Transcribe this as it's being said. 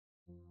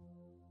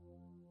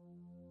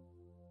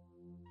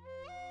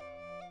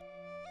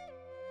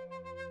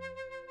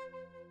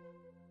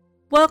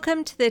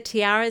Welcome to the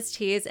Tiaras,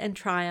 Tears and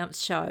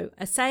Triumphs show,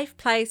 a safe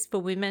place for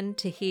women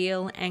to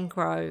heal and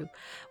grow,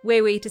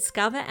 where we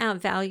discover our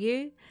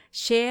value,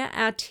 share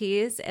our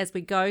tears as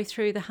we go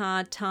through the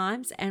hard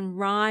times, and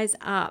rise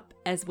up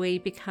as we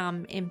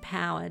become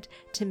empowered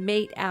to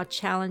meet our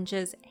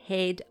challenges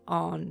head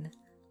on.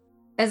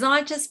 As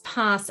I just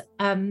pass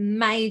a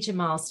major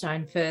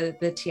milestone for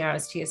the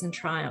Tiaras, Tears and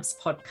Triumphs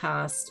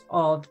podcast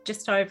of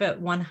just over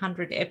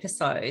 100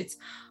 episodes,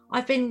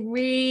 I've been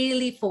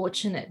really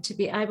fortunate to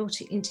be able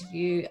to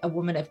interview a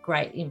woman of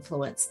great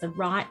influence, the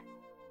Right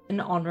and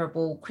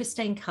Honourable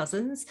Christine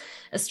Cousins,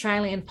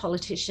 Australian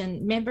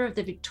politician, member of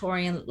the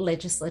Victorian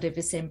Legislative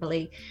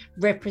Assembly,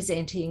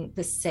 representing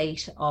the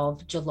seat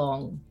of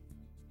Geelong.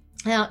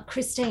 Now,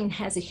 Christine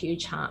has a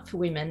huge heart for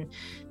women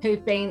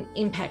who've been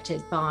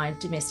impacted by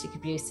domestic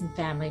abuse and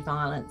family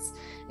violence,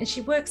 and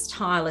she works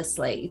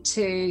tirelessly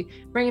to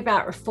bring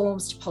about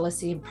reforms to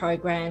policy and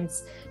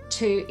programs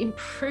to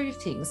improve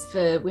things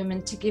for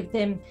women, to give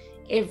them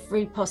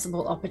every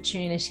possible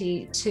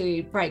opportunity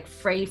to break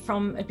free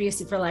from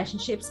abusive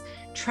relationships,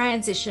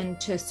 transition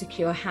to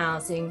secure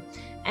housing,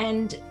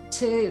 and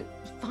to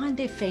find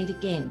their feet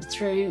again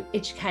through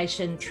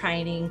education,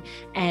 training,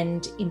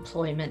 and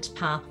employment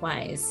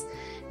pathways.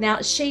 Now,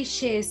 she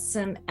shares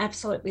some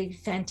absolutely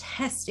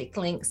fantastic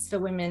links for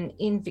women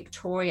in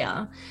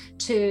Victoria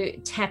to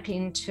tap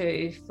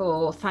into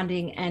for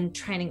funding and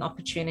training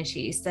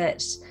opportunities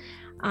that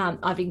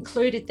I've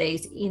included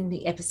these in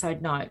the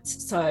episode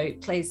notes, so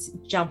please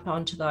jump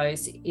onto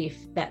those if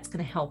that's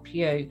going to help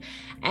you.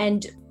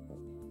 And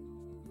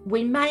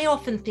we may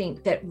often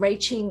think that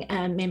reaching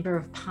a member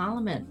of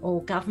parliament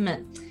or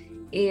government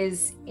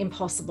is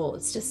impossible.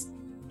 It's just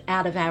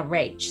out of our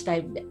reach.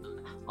 They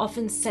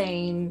often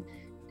seem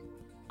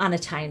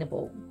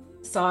unattainable.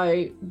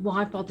 So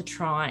why bother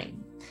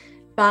trying?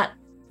 But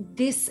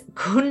this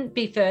couldn't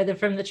be further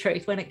from the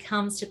truth when it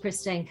comes to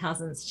Christine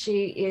Cousins.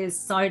 She is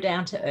so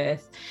down to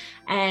earth,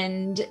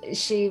 and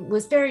she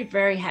was very,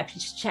 very happy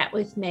to chat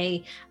with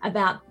me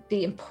about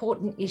the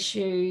important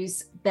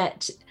issues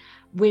that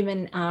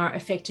women are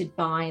affected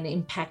by and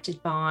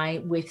impacted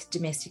by with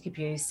domestic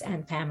abuse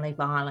and family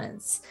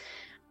violence.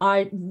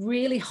 I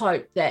really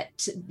hope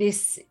that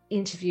this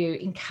interview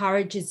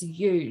encourages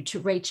you to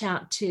reach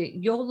out to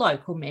your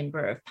local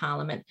member of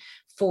parliament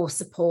for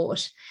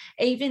support,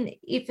 even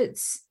if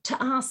it's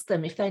to ask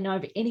them if they know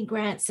of any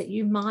grants that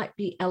you might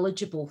be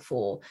eligible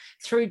for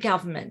through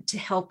government to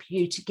help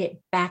you to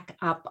get back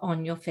up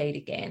on your feet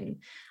again.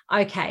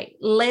 Okay,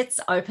 let's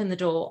open the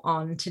door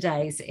on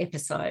today's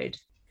episode.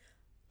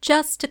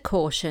 Just a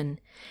caution,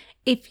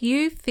 if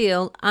you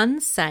feel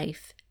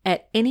unsafe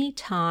at any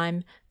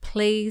time,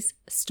 please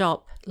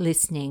stop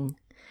listening.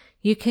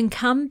 You can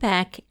come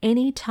back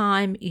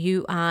anytime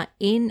you are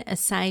in a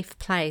safe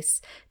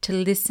place to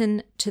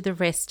listen to the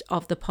rest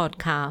of the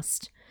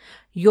podcast.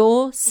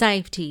 Your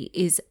safety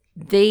is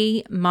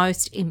the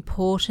most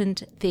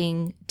important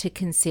thing to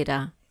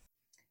consider.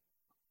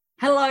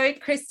 Hello,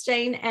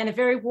 Christine, and a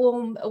very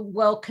warm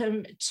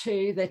welcome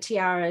to the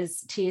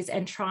Tiaras, Tears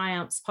and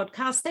Triumphs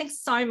podcast. Thanks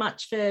so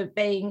much for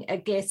being a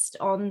guest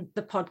on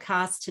the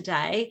podcast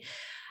today.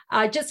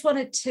 I just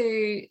wanted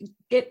to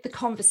get the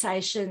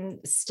conversation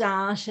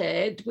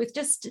started with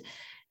just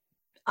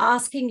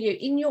asking you,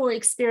 in your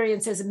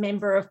experience as a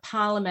member of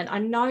parliament, I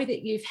know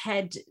that you've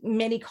had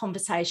many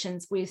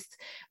conversations with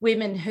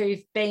women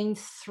who've been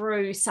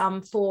through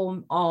some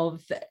form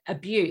of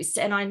abuse,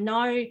 and I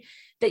know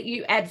that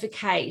you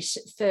advocate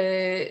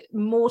for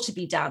more to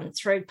be done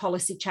through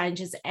policy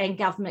changes and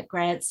government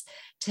grants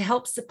to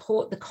help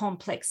support the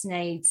complex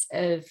needs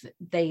of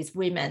these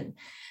women.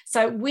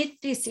 So with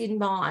this in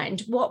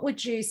mind, what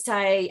would you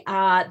say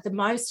are the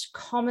most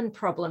common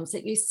problems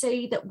that you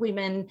see that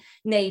women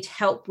need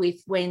help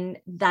with when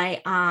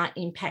they are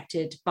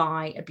impacted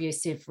by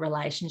abusive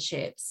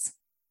relationships?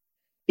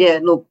 Yeah,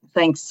 look,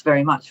 thanks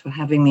very much for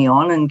having me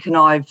on. And can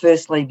I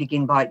firstly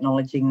begin by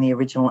acknowledging the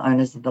original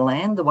owners of the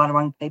land, the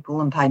Wadawurrung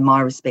people, and pay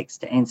my respects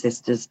to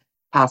ancestors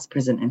past,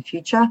 present and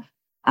future,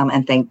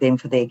 and thank them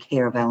for their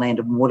care of our land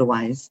and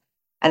waterways,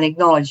 and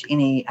acknowledge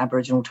any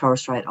Aboriginal and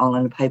Torres Strait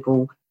Islander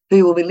people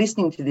who will be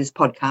listening to this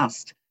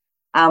podcast.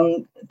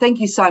 Thank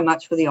you so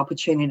much for the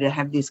opportunity to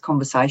have this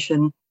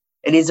conversation.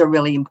 It is a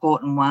really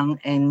important one,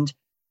 and,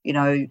 you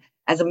know,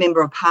 as a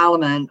member of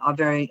parliament, I'm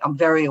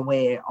very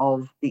aware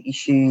of the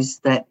issues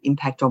that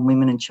impact on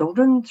women and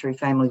children through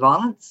family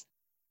violence.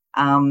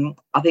 I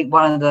think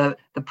one of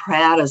the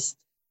proudest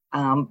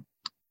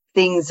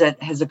things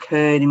that has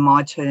occurred in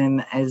my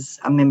term as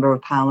a member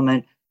of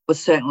parliament was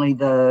certainly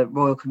the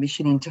Royal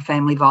Commission into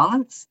Family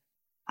Violence.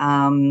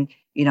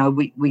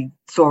 We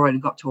saw it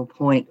got to a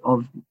point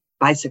of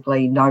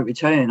basically no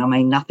return. I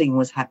mean, nothing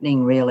was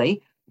happening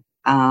really,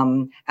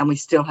 and we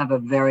still have a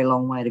very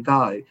long way to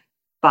go.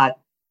 But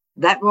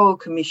that Royal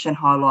Commission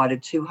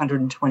highlighted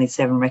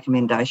 227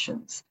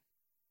 recommendations,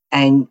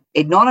 and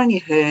it not only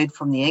heard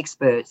from the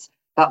experts,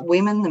 but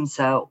women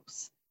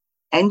themselves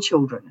and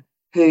children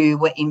who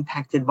were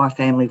impacted by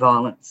family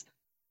violence.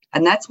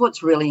 And that's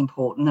what's really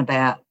important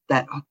about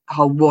that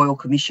whole Royal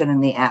Commission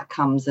and the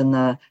outcomes and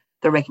the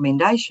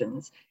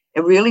recommendations.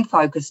 It really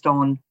focused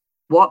on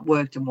what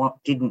worked and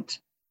what didn't.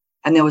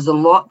 And there was a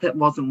lot that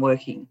wasn't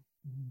working.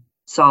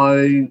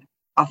 So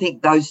I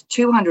think those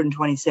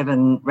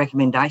 227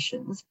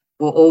 recommendations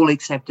were all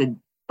accepted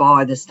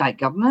by the state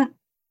government.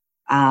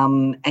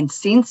 And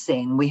since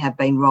then, we have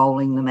been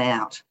rolling them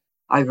out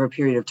over a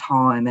period of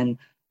time. And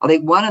I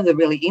think one of the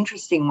really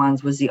interesting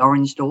ones was the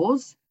Orange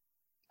Doors.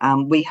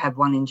 We have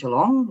one in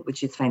Geelong,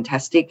 which is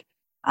fantastic.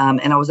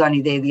 And I was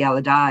only there the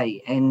other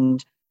day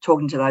and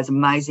talking to those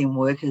amazing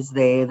workers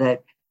there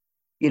that,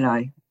 you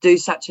know, do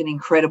such an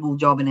incredible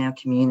job in our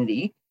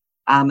community.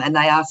 And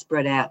they are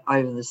spread out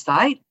over the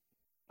state.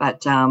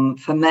 But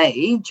for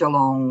me,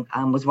 Geelong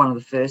was one of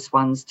the first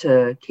ones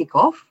to kick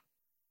off.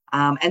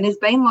 And there's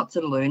been lots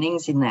of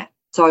learnings in that.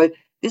 So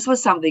this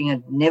was something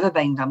that had never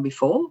been done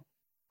before.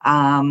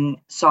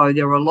 So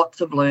there were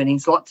lots of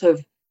learnings, lots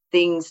of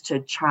things to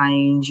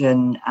change,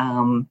 and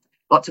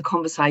lots of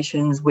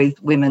conversations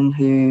with women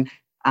who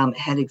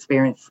had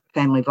experienced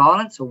family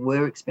violence or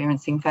were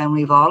experiencing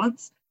family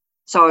violence.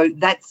 So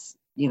that's,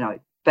 you know,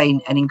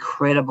 been an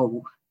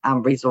incredible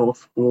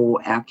resource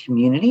for our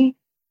community.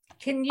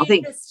 Can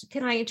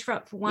I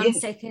interrupt for one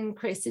second,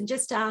 Chris, and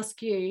just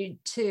ask you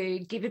to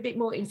give a bit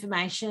more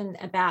information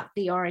about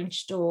the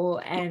Orange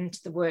Door and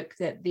the work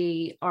that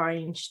the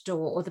Orange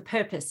Door, or the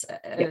purpose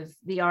of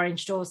the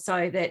Orange Door,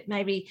 so that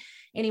maybe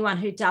anyone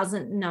who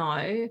doesn't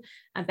know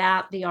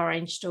about the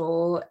Orange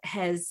Door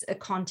has a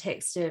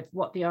context of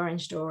what the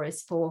Orange Door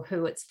is for,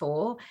 who it's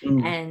for,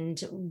 and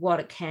what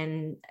it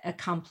can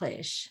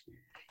accomplish.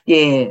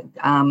 Yeah.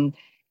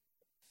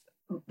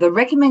 The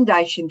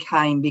recommendation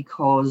came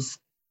because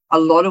a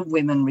lot of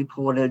women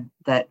reported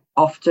that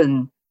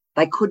often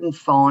they couldn't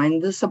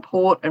find the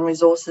support and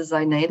resources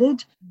they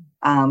needed,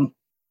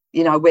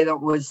 you know, whether it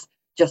was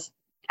just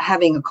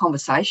having a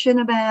conversation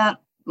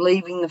about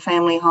leaving the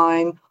family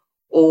home,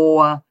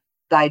 or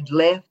they'd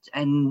left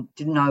and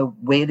didn't know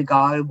where to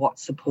go, what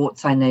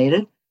supports they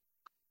needed.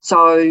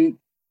 So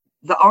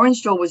the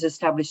Orange Door was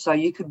established so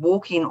you could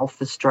walk in off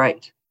the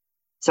street.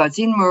 So it's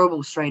in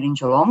Moorabool Street in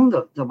Geelong,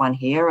 the one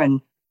here. And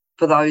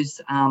for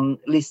those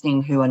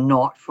listening who are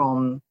not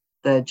from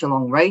the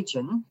Geelong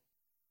region,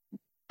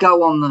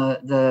 go on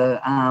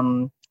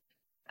the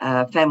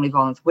family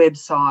violence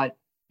website.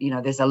 You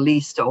know, there's a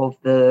list of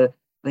I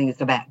think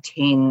it's about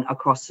 10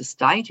 across the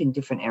state in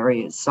different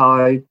areas.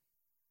 So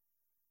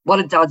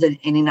what it does, it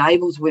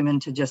enables women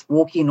to just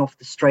walk in off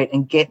the street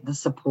and get the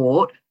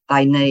support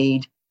they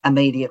need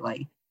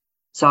immediately.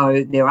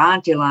 So there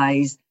aren't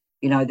delays.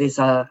 You know, there's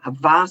a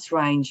vast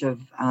range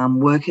of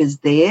workers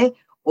there,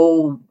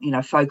 all, you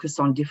know, focused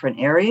on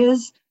different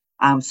areas.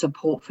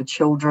 Support for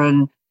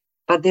children.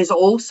 But there's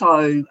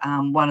also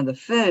one of the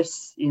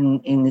first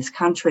in this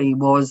country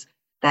was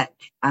that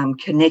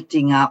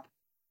connecting up,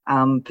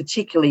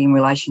 particularly in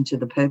relation to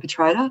the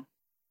perpetrator,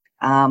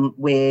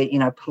 where, you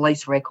know,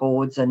 police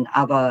records and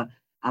other,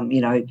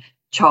 you know,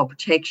 child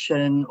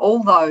protection,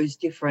 all those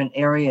different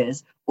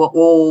areas were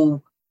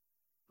all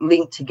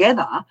linked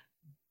together.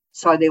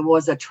 So there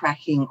was a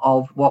tracking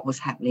of what was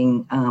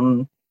happening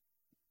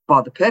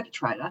by the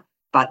perpetrator,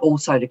 but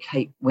also to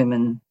keep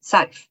women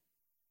safe.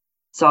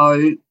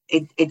 So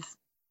it's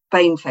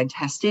been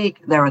fantastic.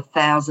 There are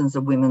thousands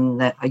of women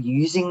that are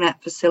using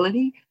that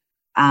facility,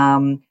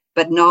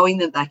 but knowing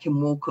that they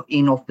can walk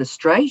in off the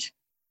street,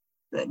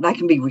 they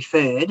can be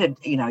referred, and,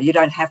 you know, you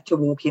don't have to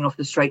walk in off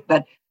the street,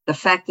 but the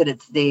fact that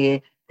it's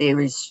there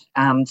is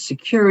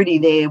security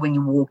there when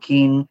you walk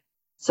in.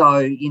 So,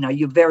 you know,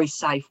 you're very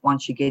safe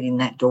once you get in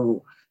that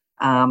door.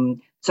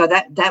 So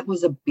that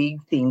was a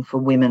big thing for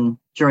women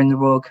during the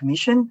Royal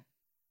Commission.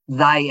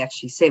 They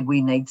actually said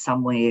we need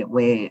somewhere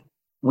where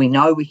we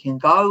know we can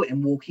go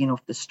and walk in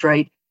off the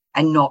street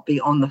and not be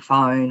on the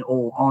phone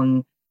or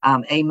on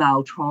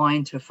email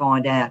trying to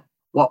find out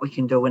what we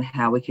can do and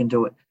how we can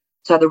do it.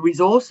 So the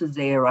resources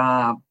there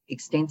are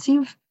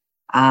extensive.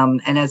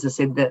 And as I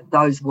said,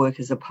 those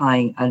workers are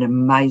playing an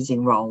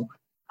amazing role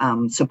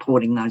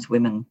supporting those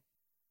women.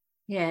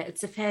 Yeah,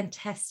 it's a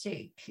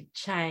fantastic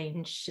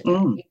change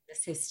in the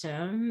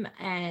system.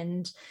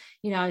 And,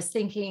 you know, I was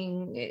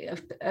thinking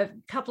a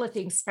couple of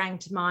things sprang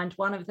to mind.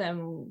 One of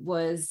them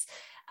was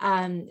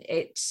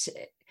that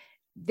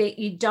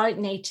you don't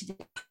need to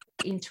get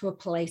into a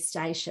police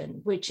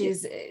station, which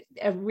is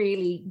a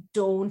really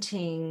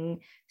daunting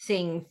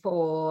thing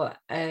for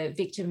a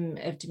victim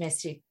of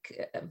domestic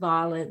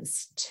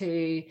violence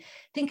to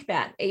think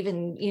about.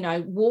 Even, you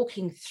know,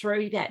 walking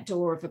through that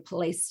door of a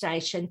police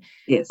station,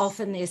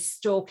 often there's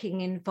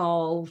stalking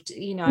involved,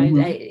 you know,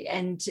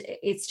 and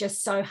it's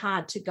just so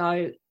hard to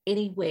go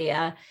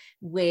anywhere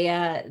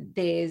where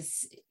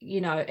there's,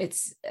 you know,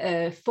 it's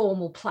a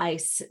formal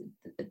place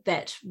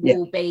that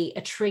will be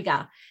a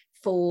trigger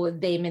for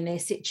them in their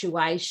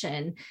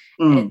situation.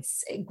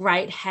 It's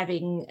great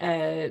having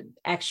a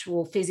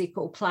actual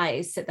physical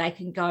place that they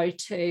can go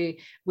to,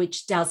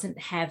 which doesn't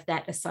have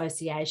that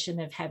association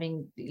of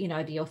having, you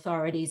know, the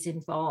authorities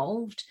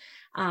involved.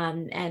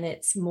 and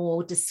it's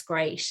more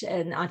discreet.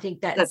 And I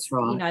think That's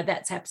right.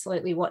 that's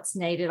absolutely what's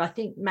needed. I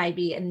think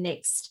maybe a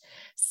next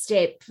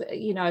step,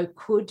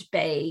 could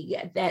be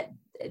that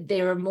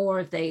there are more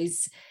of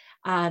these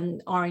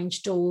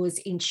orange doors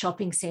in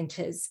shopping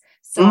centres,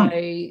 so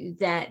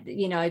that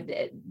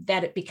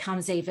that it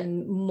becomes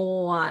even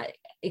more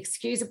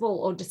excusable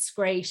or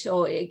discreet,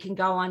 or it can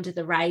go under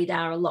the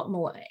radar a lot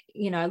more,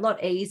 a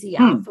lot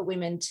easier for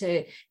women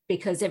to,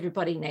 because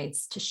everybody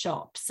needs to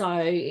shop. So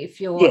if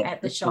you're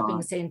at the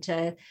shopping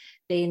centre,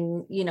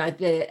 then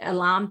the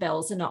alarm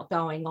bells are not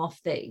going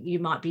off that you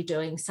might be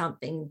doing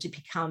something to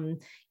become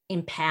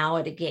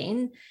empowered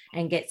again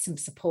and get some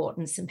support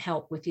and some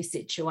help with your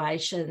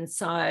situation.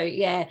 So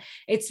yeah,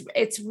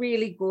 it's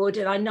really good.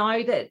 And I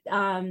know that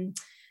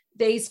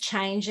these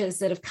changes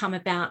that have come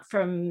about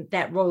from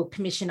that Royal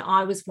Commission,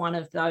 I was one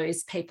of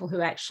those people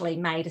who actually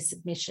made a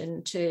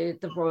submission to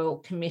the Royal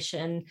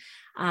Commission,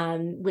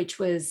 which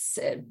was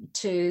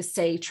to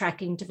see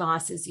tracking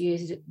devices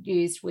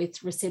used with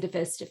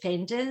recidivist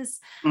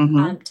offenders,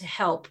 to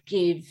help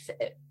give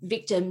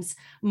victims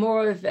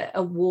more of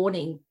a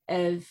warning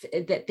of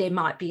that there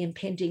might be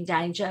impending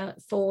danger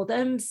for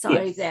them.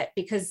 So that,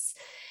 because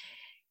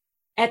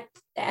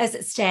as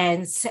it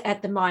stands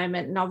at the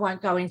moment, and I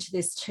won't go into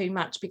this too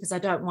much because I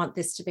don't want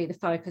this to be the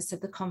focus of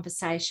the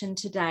conversation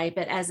today,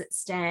 but as it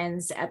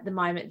stands at the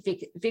moment,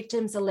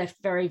 victims are left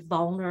very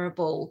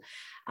vulnerable,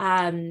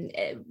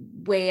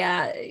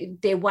 where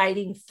they're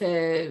waiting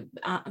for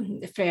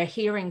a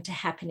hearing to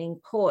happen in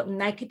court,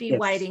 and they could be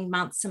waiting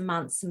months and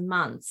months and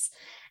months,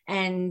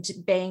 and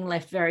being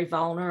left very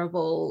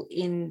vulnerable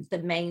in the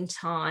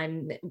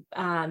meantime,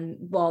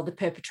 while the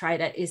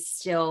perpetrator is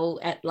still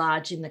at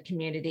large in the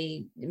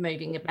community,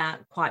 moving about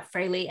quite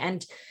freely.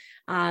 And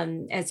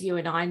as you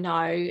and I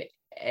know,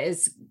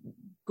 as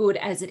good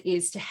as it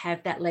is to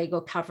have that legal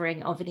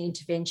covering of an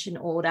intervention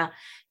order,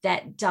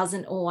 that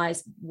doesn't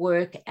always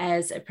work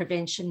as a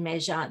prevention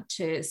measure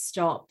to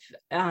stop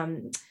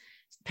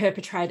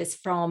perpetrators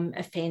from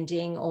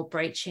offending or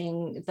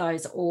breaching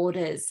those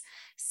orders.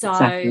 So,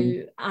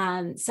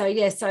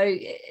 so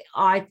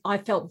I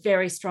felt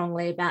very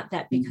strongly about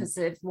that because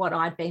of what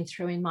I'd been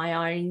through in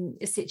my own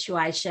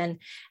situation.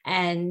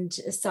 And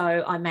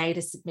so I made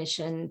a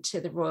submission to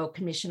the Royal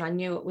Commission. I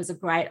knew it was a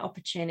great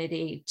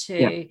opportunity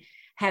to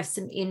have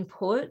some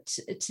input,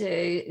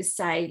 to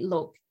say,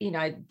 look,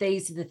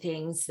 these are the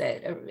things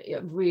that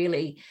are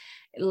really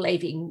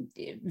leaving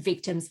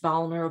victims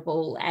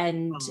vulnerable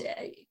and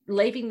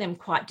leaving them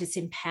quite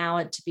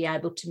disempowered to be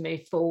able to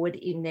move forward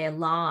in their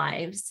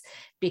lives,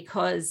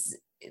 because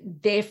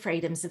their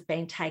freedoms have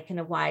been taken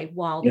away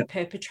while the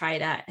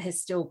perpetrator has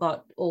still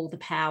got all the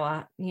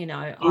power,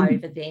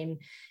 over them,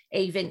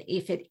 even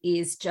if it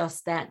is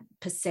just that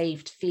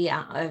perceived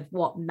fear of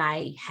what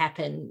may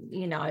happen,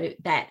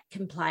 that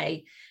can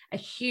play a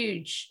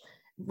huge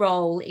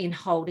role in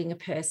holding a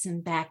person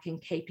back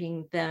and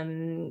keeping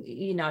them,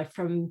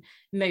 from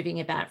moving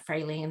about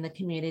freely in the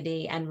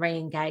community and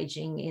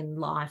re-engaging in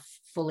life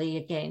fully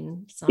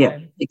again. So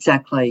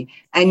exactly.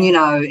 And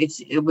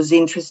it was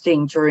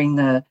interesting during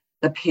the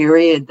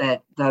period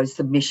that those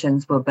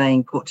submissions were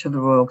being put to the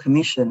Royal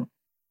Commission.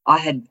 I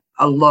had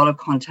a lot of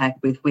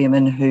contact with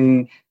women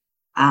who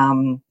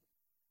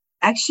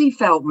actually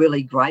felt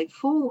really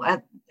grateful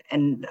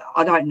and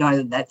I don't know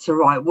that that's the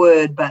right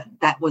word, but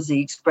that was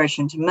the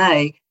expression to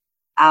me,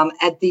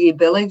 at the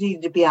ability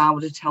to be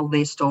able to tell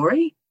their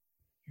story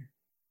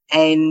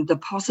and the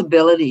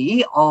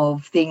possibility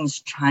of things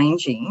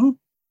changing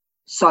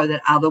so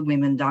that other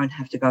women don't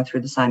have to go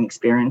through the same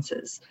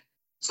experiences.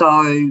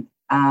 So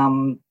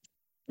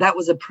that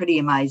was a pretty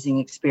amazing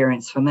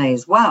experience for me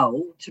as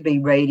well, to be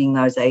reading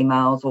those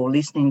emails or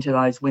listening to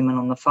those women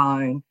on the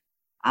phone,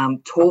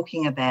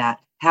 talking about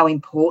how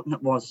important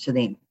it was to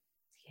them.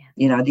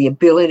 The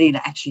ability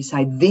to actually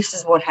say, this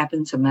is what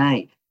happened to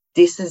me,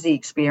 this is the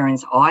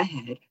experience I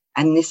had,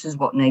 and this is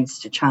what needs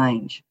to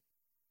change.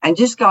 And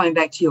just going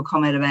back to your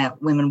comment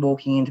about women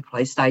walking into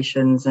police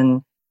stations,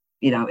 and,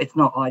 it's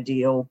not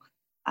ideal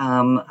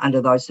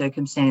under those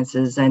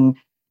circumstances, and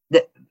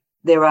that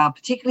there are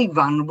particularly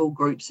vulnerable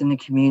groups in the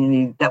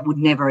community that would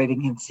never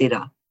even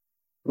consider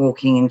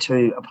walking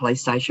into a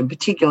police station,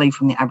 particularly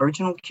from the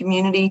Aboriginal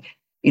community.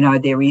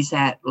 There is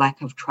that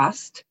lack of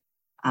trust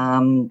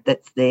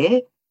that's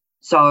there.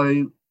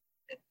 So,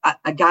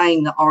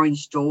 again, the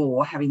Orange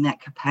Door, having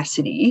that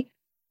capacity,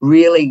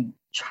 really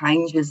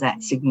changes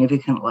that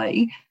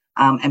significantly,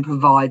 and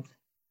provides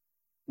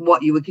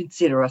what you would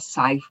consider a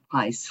safe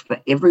place for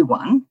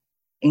everyone,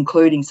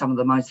 including some of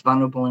the most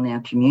vulnerable in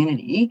our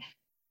community,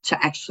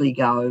 to actually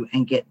go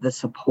and get the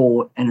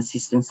support and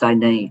assistance they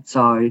need.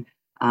 So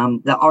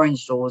the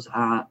Orange Doors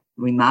are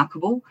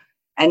remarkable.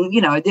 And,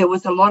 there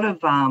was a lot of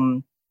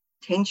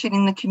tension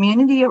in the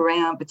community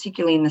around,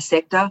 particularly in the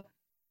sector,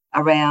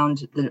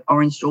 around the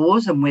Orange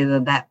Doors and whether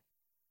that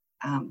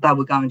they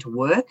were going to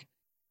work.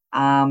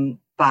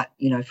 But,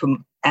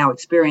 from our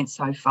experience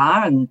so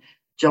far, and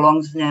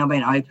Geelong's now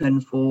been open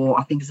for,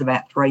 I think it's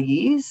about 3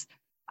 years,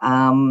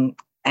 and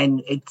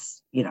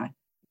it's,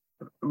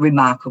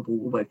 remarkable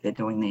work they're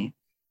doing there.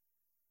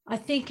 I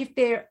think if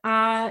there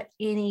are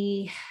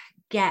any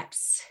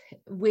gaps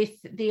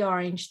with the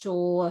Orange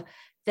Door,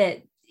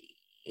 that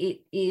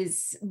it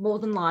is more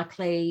than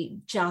likely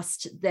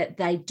just that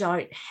they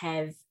don't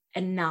have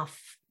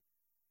enough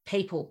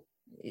people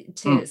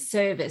to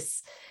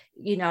service,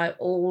 you know,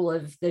 all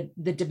of the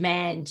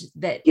demand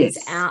that is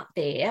out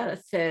there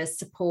for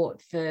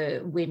support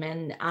for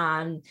women.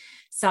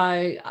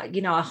 So,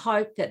 you know, I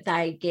hope that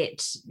they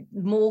get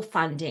more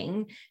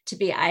funding to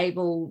be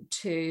able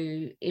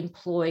to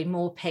employ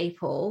more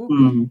people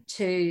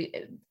to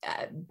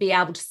be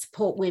able to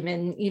support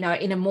women, you know,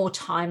 in a more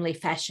timely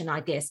fashion, I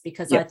guess,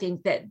 because I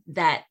think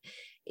that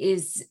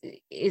is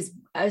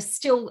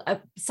still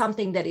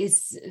something that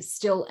is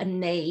still a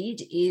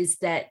need, is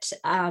that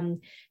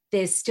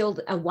there's still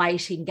a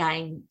waiting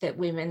game that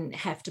women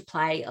have to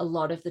play a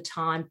lot of the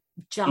time,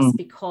 just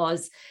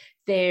because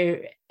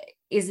there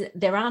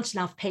aren't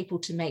enough people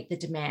to meet the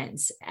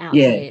demands out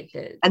there.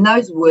 And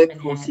those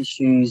workforce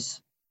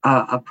issues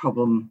are a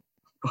problem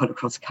right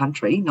across the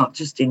country, not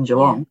just in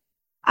Geelong.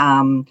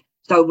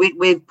 So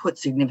we've put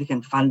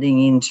significant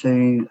funding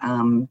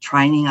into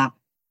training up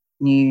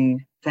new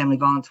family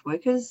violence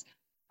workers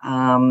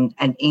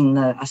and in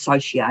the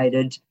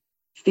associated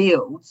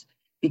fields,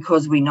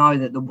 because we know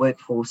that the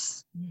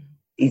workforce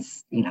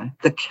is, you know,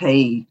 the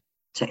key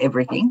to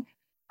everything.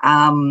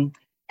 And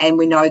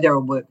we know there are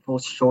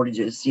workforce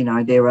shortages. You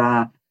know, there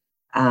are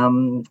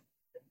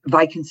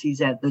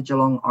vacancies at the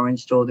Geelong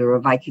Orange Door. There are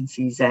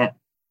vacancies at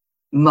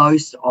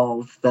most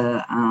of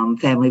the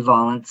family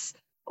violence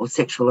or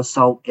sexual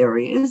assault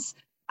areas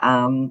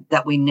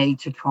that we need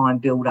to try and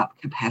build up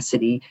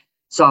capacity.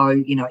 So,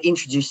 you know,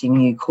 introducing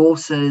new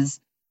courses,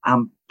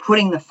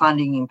 putting the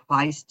funding in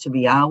place to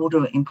be able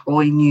to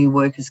employ new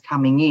workers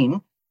coming in,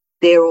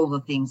 they're all the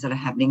things that are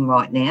happening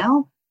right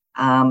now.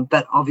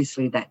 But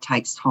obviously that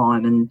takes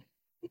time. And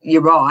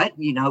you're right,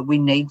 you know, we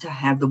need to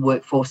have the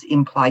workforce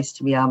in place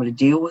to be able to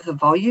deal with the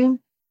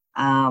volume.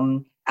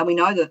 And we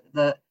know that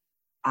the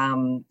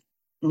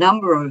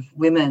number of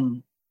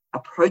women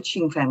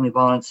approaching family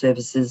violence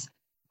services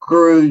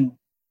grew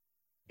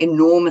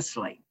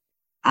enormously.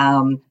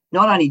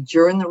 Not only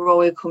during the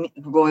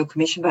Royal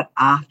Commission, but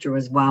after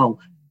as well,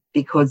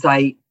 because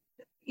they,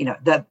 you know,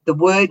 the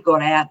word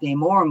got out there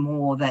more and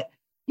more that,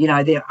 you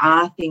know, there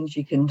are things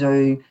you can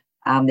do,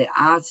 there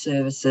are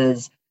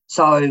services.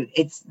 So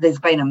there's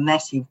been a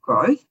massive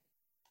growth,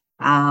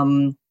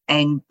 and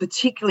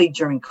particularly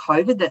during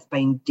COVID, that's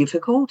been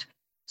difficult.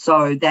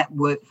 So that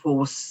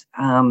workforce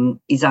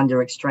is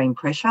under extreme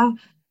pressure,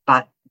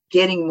 but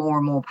getting more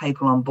and more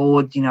people on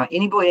board, you know,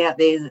 anybody out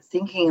there that's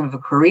thinking of a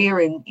career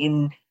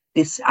in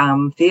this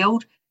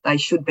field, they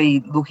should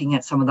be looking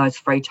at some of those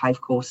free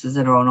TAFE courses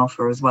that are on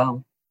offer as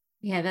well.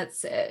 Yeah,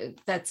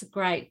 that's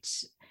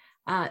great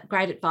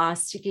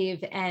advice to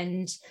give,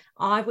 and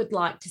I would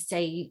like to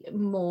see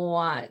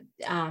more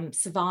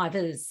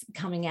survivors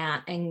coming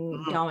out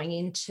and going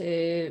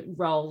into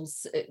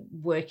roles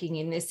working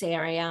in this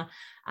area.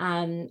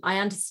 I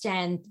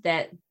understand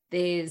that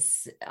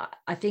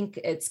I think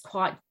it's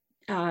quite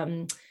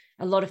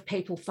a lot of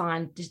people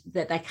find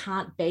that they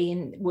can't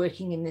be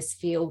working in this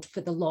field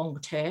for the long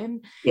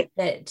term,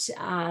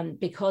 that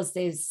because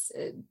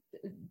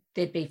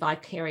there'd be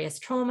vicarious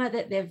trauma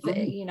that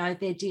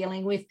they're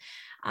dealing with.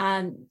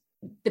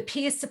 The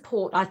peer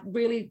support, I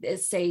really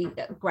see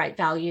great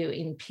value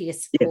in peer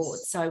support.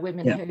 So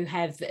women who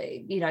have,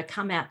 you know,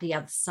 come out the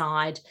other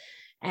side,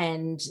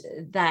 and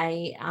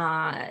they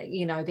are,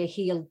 you know, they're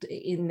healed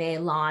in their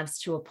lives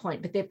to a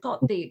point, but they've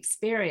got the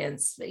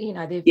experience, you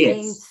know, they've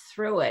been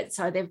through it.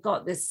 So they've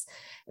got this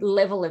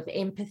level of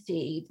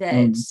empathy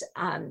that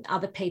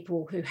other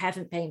people who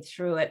haven't been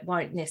through it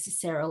won't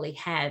necessarily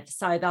have.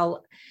 So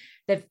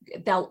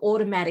they'll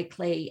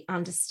automatically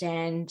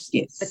understand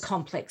the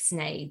complex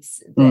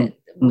needs that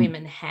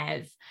women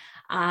have.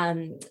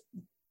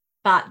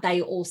 But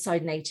they also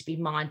need to be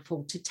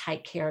mindful to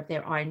take care of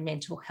their own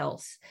mental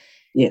health.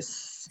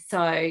 Yes.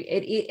 So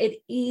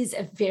it is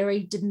a very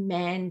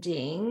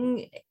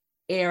demanding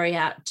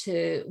area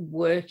to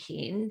work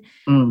in,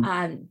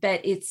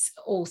 but it's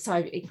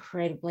also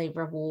incredibly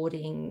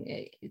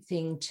rewarding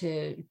thing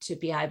to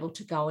be able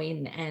to go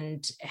in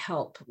and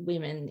help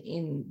women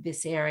in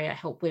this area,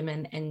 help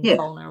women and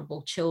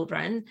vulnerable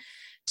children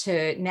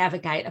to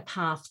navigate a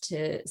path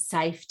to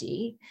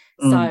safety,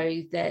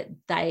 so that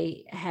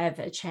they have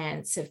a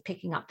chance of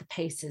picking up the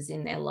pieces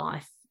in their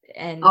life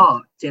and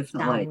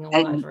starting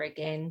all over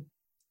again.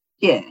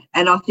 Yeah,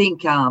 and I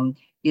think,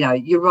 you know,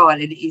 you're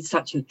right, it is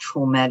such a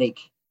traumatic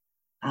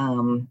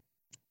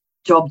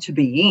job to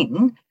be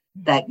in,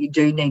 that you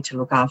do need to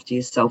look after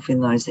yourself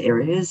in those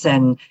areas.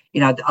 And, you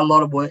know, a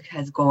lot of work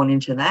has gone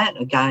into that,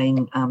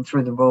 again,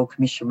 through the Royal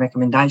Commission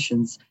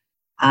recommendations.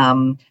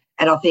 And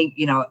I think,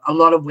 you know, a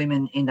lot of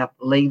women end up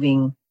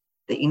leaving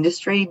the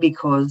industry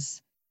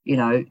because, you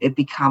know, it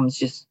becomes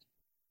just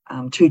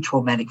too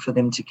traumatic for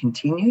them to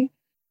continue.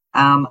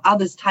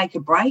 Others take a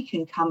break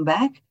and come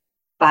back,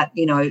 but,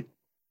 you know,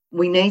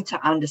 we need to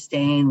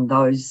understand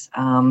those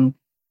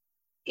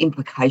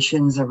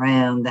implications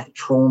around that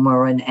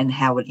trauma and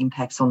how it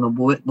impacts on the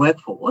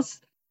workforce,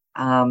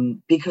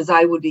 because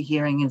they would be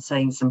hearing and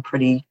seeing some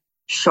pretty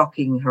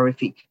shocking,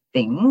 horrific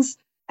things,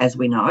 as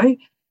we know.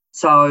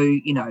 So,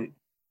 you know,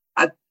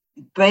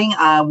 being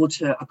able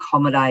to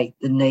accommodate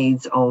the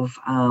needs of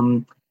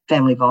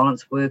family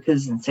violence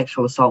workers and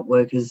sexual assault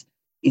workers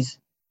is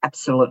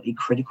absolutely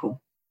critical.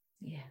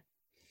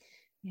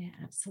 Yeah,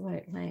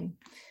 absolutely.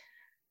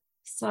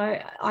 So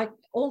I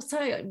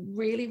also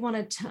really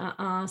wanted to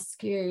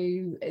ask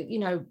you, you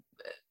know,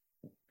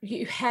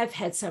 you have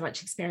had so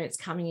much experience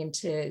coming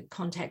into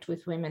contact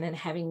with women and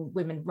having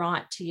women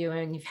write to you,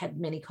 and you've had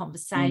many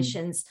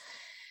conversations.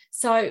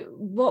 So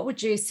what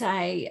would you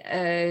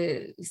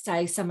say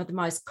some of the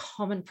most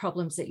common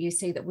problems that you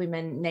see that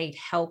women need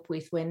help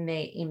with when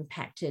they're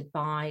impacted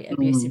by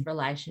abusive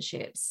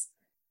relationships?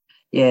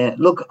 Yeah,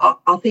 look,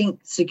 I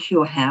think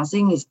secure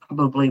housing is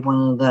probably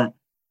one of the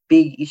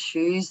big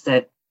issues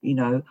that, you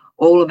know,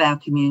 all of our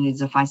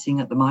communities are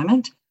facing at the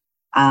moment.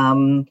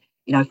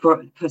 You know,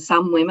 for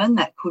some women,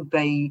 that could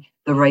be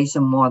the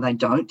reason why they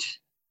don't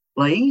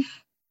leave,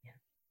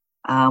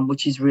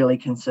 which is really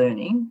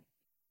concerning.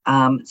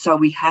 So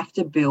we have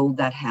to build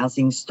that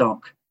housing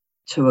stock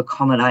to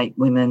accommodate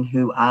women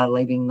who are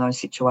leaving those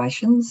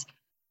situations.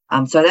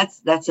 So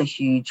that's a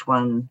huge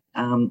one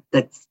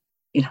that's,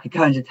 you know,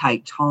 going to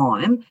take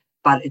time,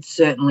 but it's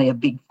certainly a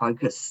big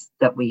focus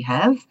that we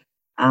have.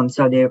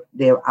 So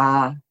there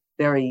are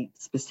very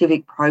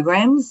specific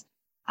programs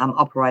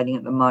operating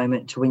at the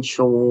moment to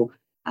ensure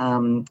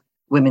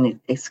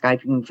women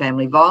escaping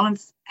family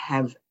violence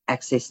have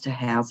access to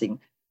housing,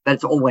 but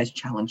it's always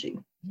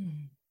challenging.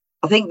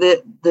 I think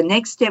that the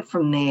next step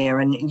from there,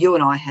 and you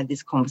and I had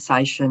this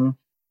conversation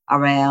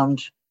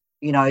around,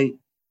 you know,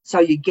 so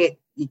you get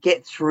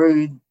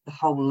through the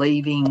whole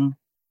leaving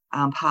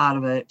part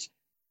of it,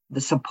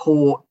 the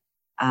support,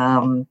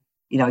 you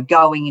know,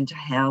 going into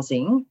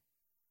housing.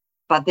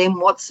 But then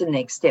what's the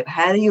next step?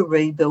 How do you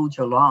rebuild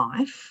your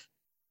life,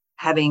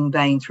 having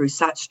been through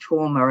such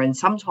trauma, and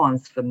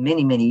sometimes for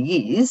many, many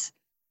years?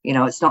 You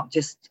know, it's not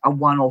just a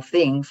one-off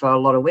thing for a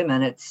lot of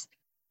women. It's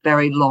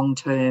very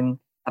long-term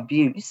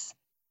abuse.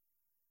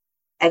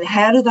 And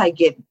how do they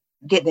get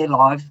their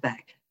lives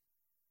back?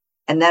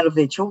 And that of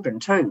their children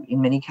too,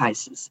 in many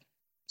cases.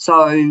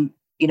 So,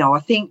 you know, I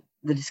think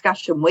the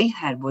discussion we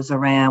had was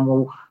around,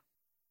 well,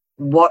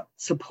 what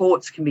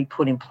supports can be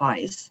put in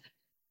place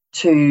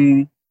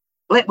to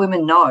let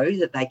women know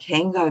that they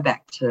can go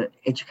back to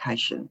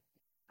education.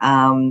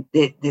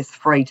 There's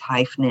free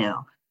TAFE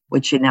now,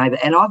 which enable,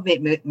 and I've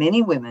met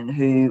many women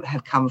who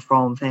have come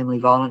from family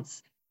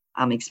violence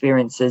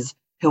experiences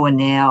who are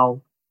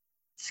now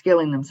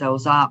skilling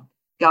themselves up,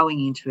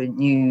 going into a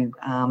new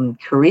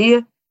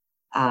career,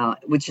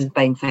 which has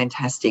been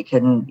fantastic.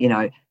 And, you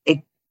know,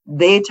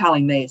 they're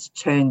telling me it's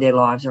turned their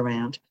lives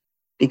around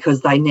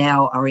because they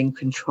now are in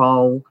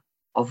control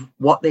of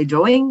what they're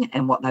doing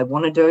and what they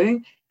want to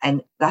do,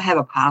 and they have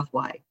a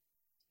pathway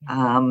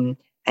and,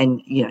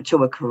 you know,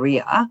 to a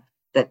career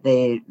that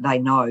they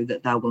know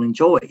that they will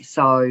enjoy.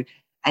 So,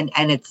 and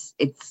it's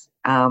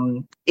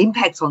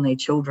impacts on their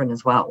children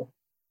as well,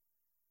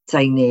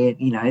 seeing their,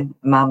 you know,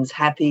 mum's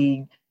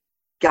happy,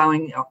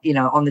 going, you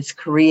know, on this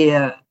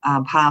career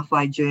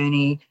pathway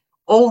journey,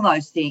 all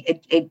those things.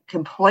 It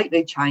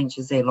completely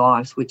changes their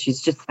lives, which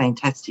is just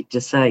fantastic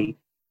to see.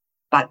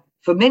 But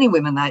for many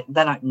women, they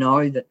don't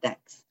know that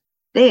that's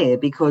there,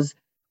 because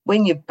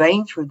when you've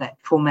been through that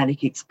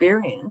traumatic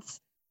experience,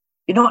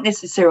 you're not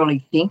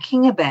necessarily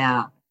thinking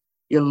about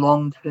your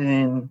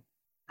long-term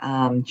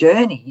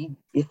journey.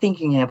 You're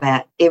thinking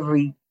about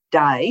every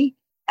day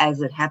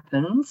as it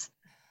happens.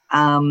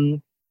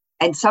 And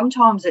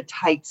sometimes it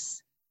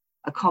takes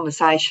a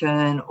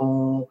conversation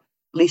or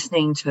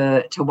listening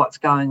to what's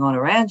going on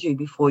around you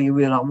before you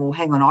realise, well,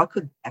 hang on, I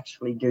could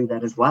actually do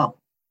that as well.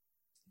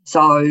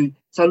 So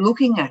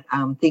looking at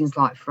things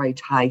like free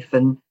TAFE,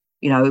 and,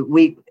 you know,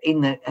 we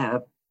in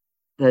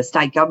the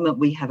state government,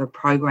 we have a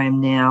program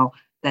now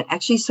that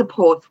actually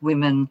supports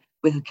women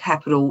with a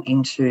capital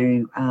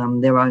into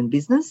their own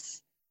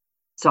business.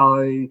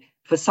 So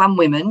for some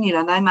women, you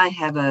know, they may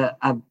have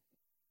a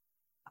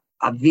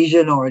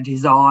vision or a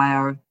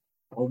desire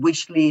or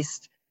wish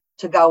list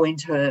to go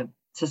into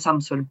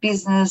some sort of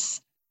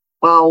business.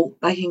 Well,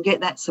 they can get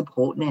that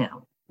support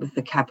now with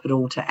the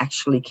capital to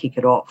actually kick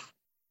it off.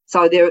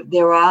 So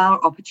there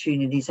are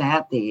opportunities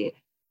out there,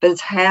 but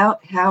it's how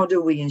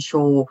do we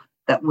ensure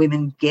that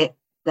women get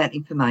that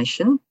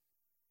information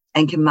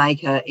and can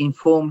make an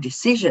informed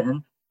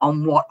decision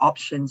on what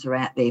options are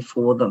out there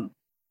for them.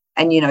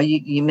 And, you know,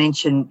 you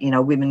mentioned, you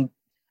know, women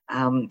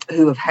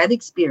who have had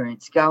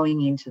experience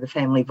going into the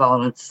family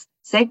violence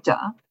sector.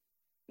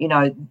 You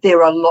know,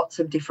 there are lots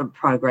of different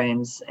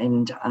programs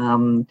and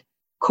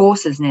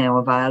courses now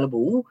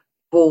available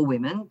for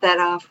women that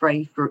are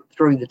free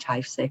through the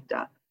TAFE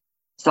sector.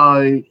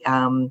 So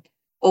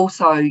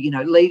also, you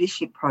know,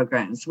 leadership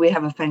programs. We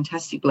have a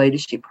fantastic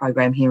leadership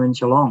program here in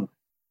Geelong.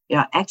 You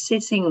know,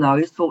 accessing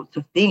those sorts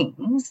of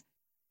things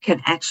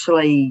can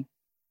actually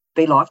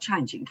be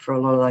life-changing for a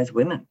lot of those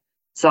women.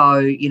 So,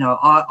 you know,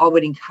 I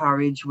would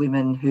encourage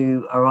women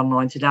who are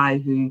online today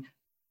who,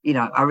 you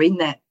know, are in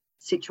that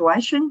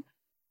situation,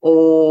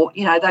 or,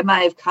 you know, they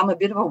may have come a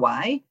bit of a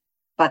way,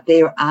 but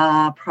there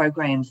are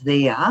programs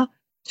there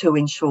to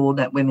ensure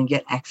that women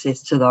get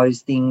access to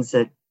those things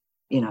that,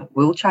 you know,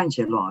 will change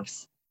their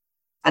lives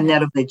and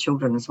that of their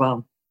children as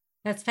well.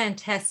 That's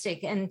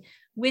fantastic. And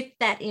with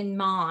that in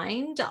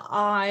mind,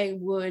 I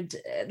would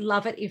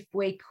love it if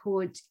we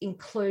could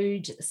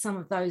include some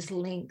of those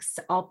links.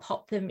 I'll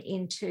pop them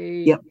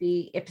into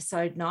the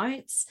episode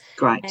notes.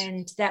 Great.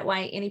 And that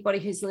way, anybody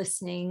who's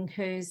listening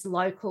who's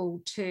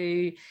local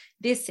to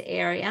this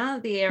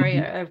area, the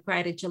area of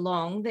Greater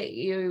Geelong,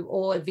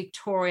 or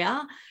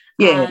Victoria,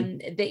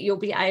 that you'll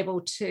be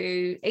able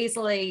to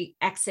easily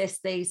access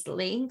these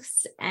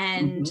links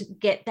and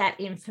get that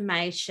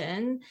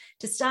information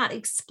to start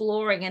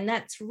exploring. And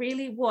that's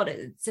really what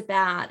it's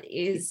about,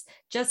 is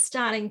just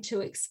starting to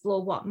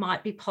explore what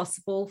might be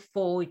possible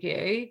for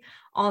you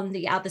on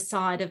the other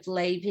side of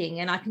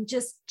leaving. And I can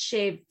just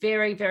share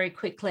very, very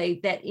quickly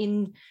that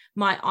in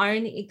my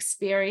own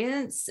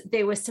experience,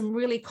 there were some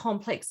really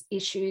complex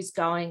issues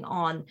going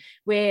on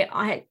where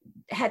I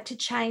had to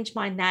change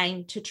my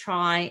name to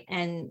try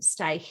and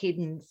stay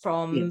hidden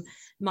from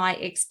my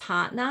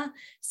ex-partner.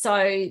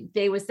 So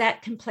there was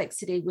that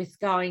complexity with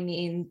going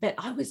in, but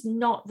I was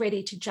not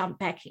ready to jump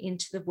back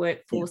into the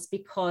workforce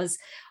because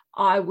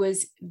I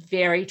was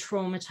very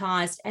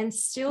traumatized and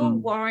still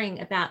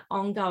worrying about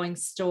ongoing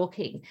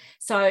stalking.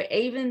 So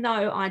even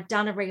though I'd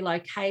done a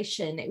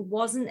relocation, it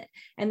wasn't,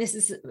 and this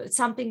is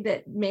something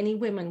that many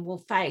women will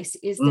face,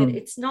 is that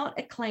it's not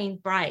a clean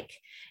break.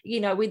 You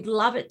know, we'd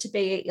love it to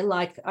be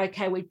like,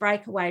 okay, we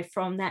break away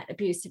from that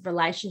abusive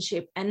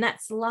relationship, and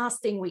that's the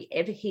last thing we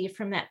ever hear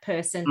from that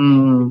person.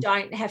 We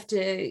don't have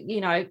to,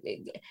 you know,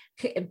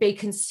 be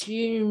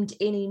consumed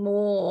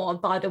anymore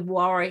by the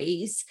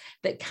worries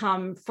that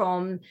come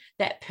from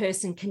that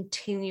person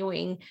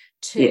continuing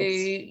to,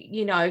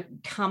 you know,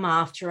 come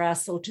after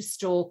us or to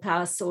stalk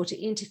us or to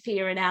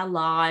interfere in our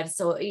lives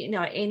or, you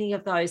know, any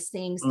of those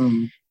things.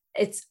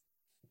 It's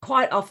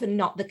quite often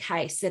not the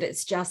case that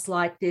it's just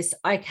like this,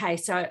 okay,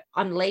 so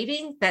I'm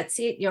leaving, that's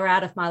it, you're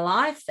out of my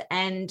life,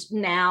 and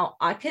now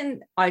I can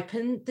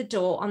open the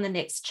door on the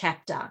next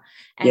chapter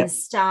and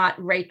start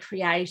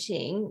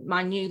recreating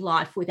my new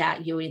life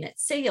without you in it.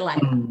 See you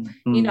later.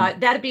 You know,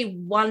 that'd be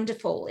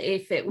wonderful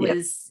if it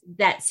was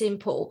that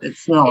simple.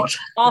 It's not. It's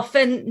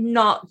often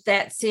not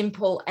that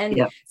simple.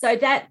 And so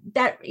that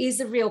is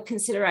a real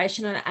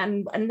consideration.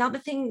 And another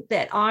thing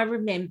that I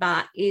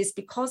remember is,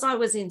 because I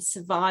was in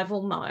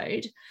survival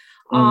mode,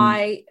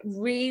 I'd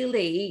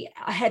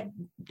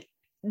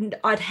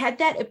had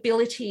that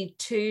ability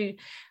to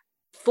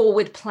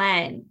forward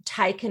plan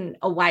taken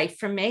away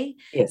from me.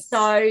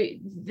 So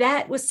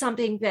that was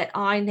something that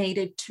I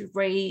needed to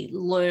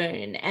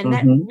relearn. And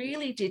that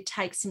really did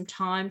take some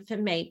time for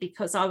me,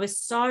 because I was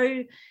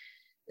so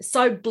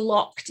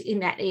blocked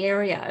in that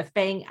area of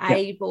being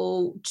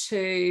able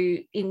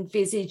to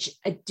envisage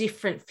a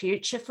different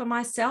future for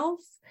myself,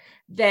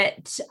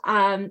 that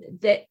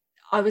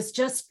I was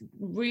just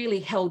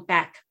really held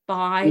back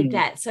by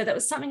that. So that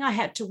was something I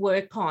had to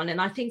work on. And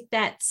I think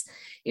that's,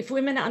 if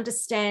women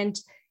understand,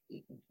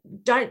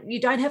 you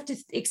don't have to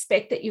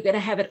expect that you're going to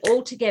have it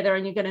all together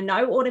and you're going to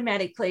know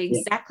automatically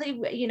exactly,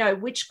 you know,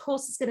 which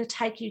course is going to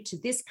take you to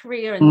this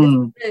career,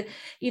 and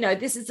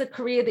this is a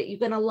career that you're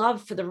going to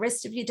love for the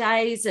rest of your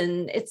days,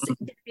 and it's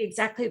going to be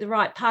exactly the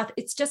right path.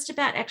 It's just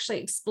about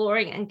actually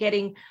exploring and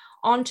getting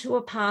onto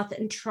a path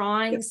and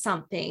trying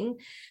something.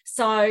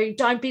 So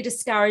don't be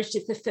discouraged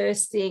if the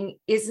first thing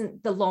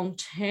isn't the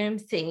long-term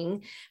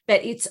thing,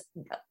 but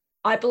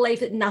I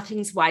believe that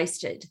nothing's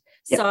wasted.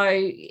 So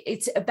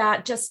it's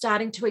about just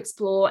starting to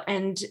explore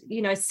and,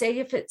 you know, see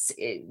if it's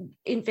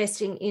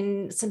investing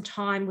in some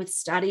time with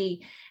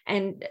study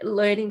and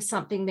learning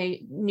something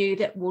new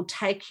that will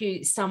take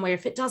you somewhere.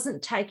 If it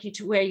doesn't take you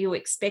to where you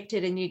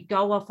expected and you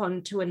go off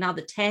onto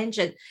another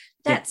tangent,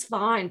 that's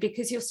fine,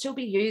 because you'll still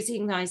be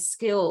using those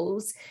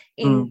skills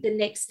in the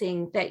next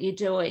thing that you're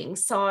doing.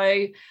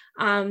 So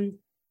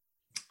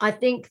I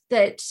think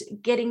that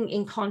getting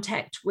in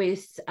contact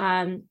with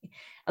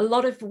a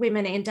lot of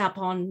women end up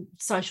on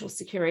social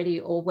security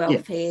or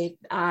welfare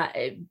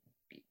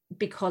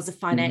because of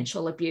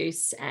financial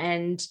abuse,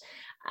 and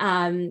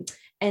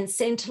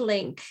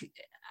Centrelink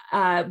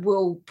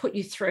will put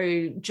you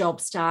through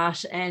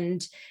JobStart,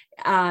 and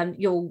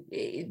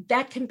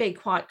that can be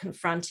quite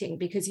confronting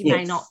because you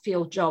may not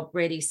feel job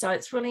ready. So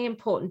it's really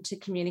important to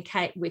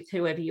communicate with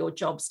whoever your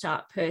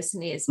JobStart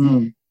person is,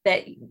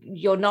 that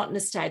you're not in a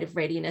state of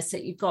readiness,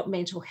 that you've got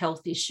mental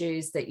health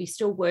issues, that you're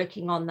still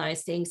working on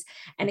those things,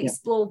 and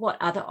explore what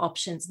other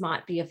options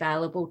might be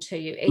available to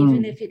you.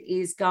 Even if it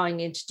is going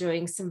into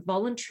doing some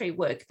voluntary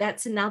work,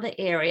 that's another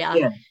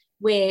area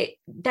where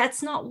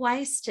that's not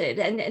wasted.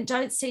 And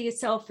don't see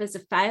yourself as a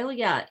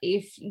failure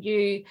if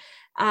you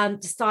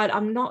decide,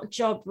 I'm not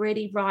job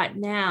ready right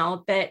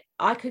now, but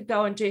I could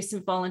go and do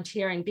some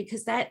volunteering,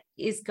 because that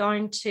is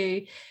going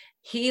to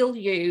heal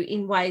you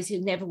in ways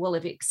you never will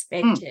have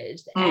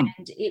expected. And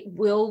it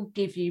will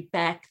give you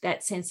back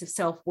that sense of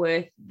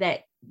self-worth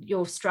that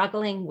you're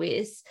struggling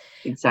with.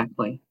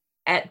 Exactly.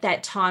 At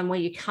that time where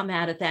you come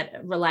out of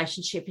that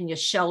relationship and you're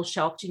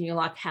shell-shocked and you're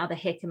like, how the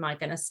heck am I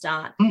going to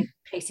start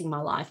piecing my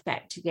life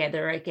back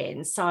together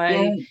again?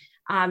 So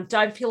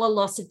don't feel a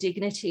loss of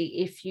dignity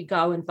if you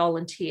go and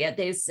volunteer.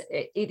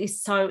 It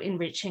is so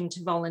enriching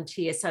to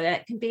volunteer. So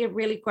that can be a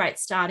really great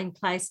starting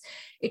place.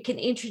 It can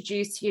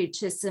introduce you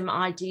to some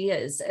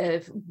ideas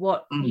of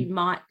what you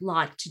might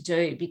like to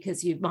do,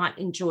 because you might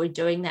enjoy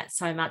doing that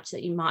so much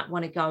that you might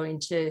want to go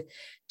into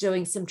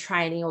doing some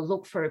training or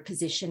look for a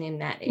position in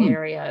that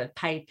area, a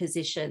paid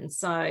position.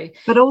 So,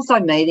 but also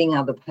meeting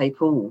other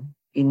people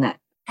in that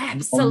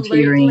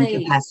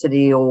volunteering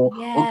capacity, or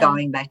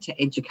going back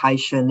to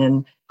education.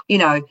 And you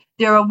know,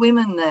 there are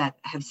women that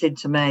have said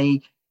to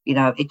me, you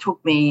know, it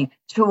took me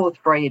 2 or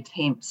 3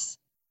 attempts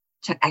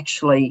to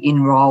actually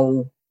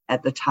enrol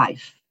at the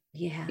TAFE.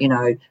 Yeah. You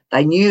know,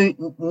 they knew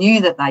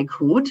that they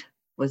could,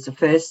 was the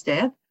first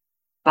step.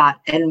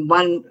 And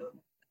one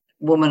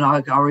woman I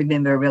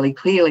remember really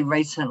clearly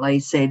recently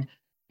said,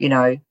 you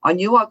know, I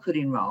knew I could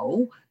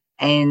enrol,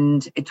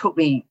 and it took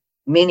me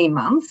many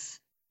months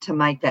to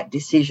make that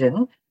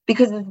decision,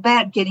 because it's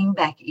about getting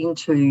back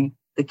into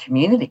the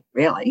community,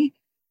 really.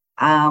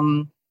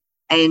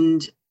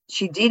 And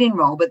she did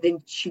enrol, but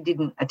then she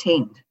didn't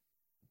attend.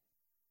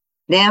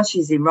 Now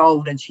she's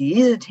enrolled and she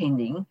is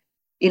attending.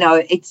 You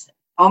know,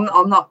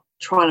 I'm not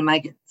trying to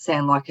make it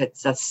sound like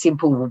it's a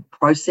simple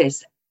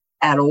process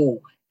at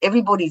all.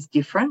 Everybody's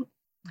different.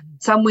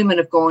 Some women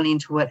have gone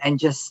into it and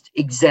just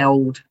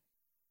excelled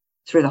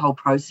through the whole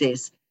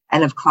process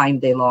and have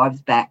claimed their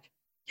lives back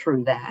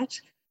through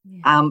that.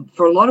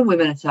 For a lot of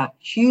women, it's a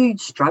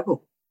huge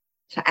struggle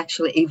to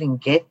actually even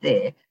get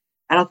there.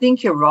 And I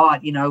think you're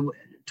right, you know,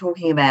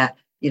 talking about,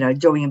 you know,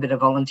 doing a bit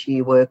of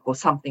volunteer work or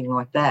something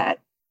like that,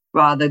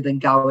 rather than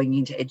going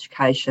into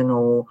education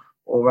or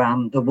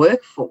the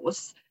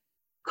workforce,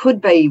 could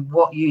be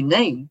what you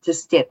need to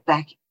step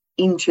back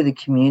into the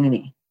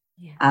community.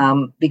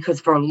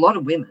 Because for a lot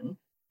of women,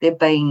 they're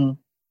being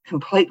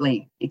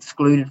completely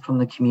excluded from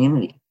the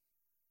community.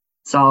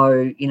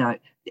 So, you know,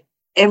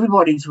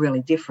 everybody's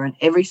really different.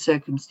 Every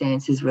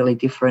circumstance is really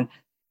different.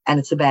 And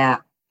it's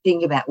about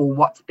thinking about, well,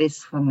 what's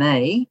best for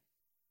me?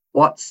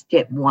 What's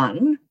step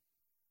one?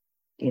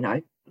 You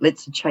know,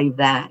 let's achieve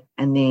that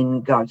and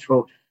then go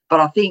through it. But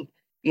I think,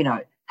 you know,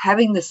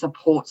 having the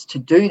supports to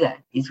do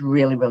that is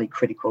really, really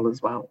critical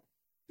as well.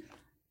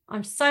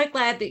 I'm so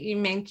glad that you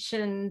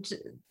mentioned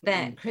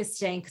that,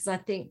 Christine, because I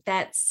think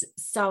that's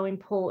so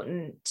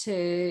important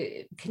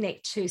to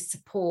connect to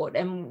support.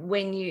 And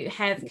when you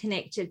have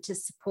connected to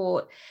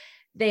support,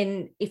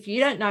 then if you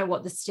don't know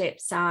what the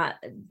steps are,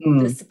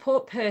 the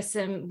support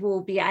person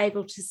will be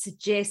able to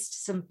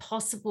suggest some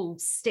possible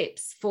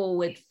steps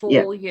forward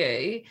for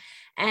you.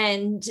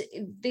 And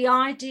the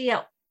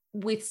idea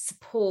with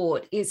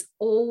support is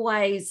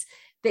always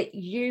that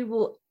you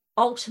will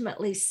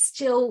ultimately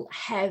still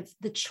have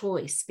the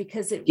choice,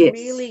 because it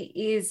really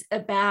is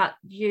about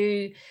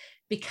you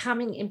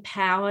becoming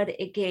empowered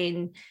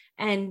again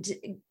and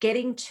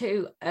getting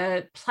to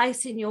a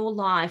place in your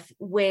life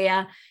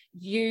where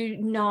you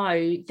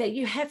know that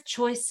you have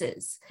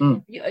choices.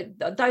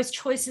 Those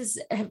choices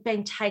have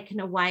been taken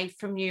away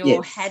from you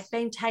or had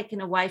been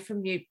taken away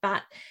from you,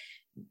 but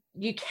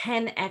you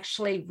can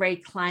actually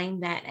reclaim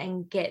that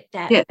and get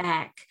that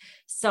back.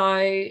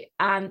 So,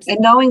 and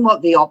knowing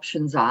what the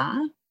options are,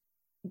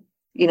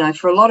 you know,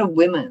 for a lot of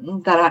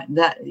women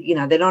that you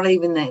know, they're not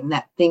even in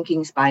that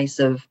thinking space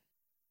of,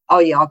 oh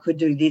yeah, I could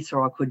do this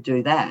or I could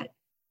do that.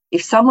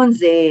 If someone's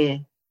there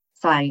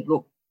saying,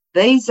 look,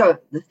 these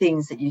are the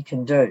things that you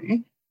can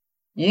do,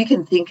 you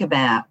can think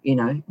about, you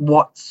know,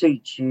 what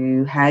suits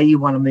you, how you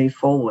want to move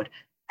forward.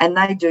 And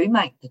they do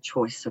make the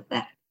choice of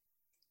that.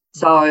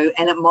 So,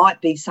 and it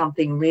might be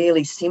something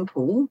really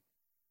simple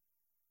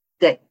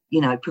that,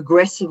 you know,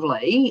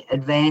 progressively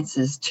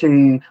advances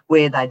to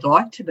where they'd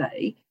like to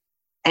be.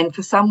 And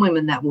for some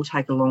women, that will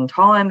take a long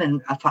time.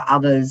 And for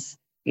others,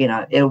 you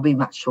know, it'll be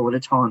much shorter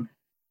time.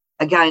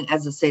 Again,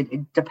 as I said,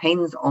 it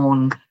depends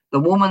on the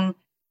woman,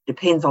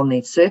 depends on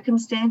their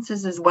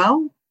circumstances as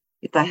well.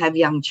 If they have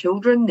young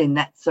children, then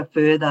that's a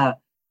further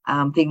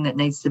thing that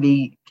needs to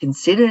be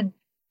considered.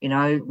 You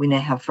know, we now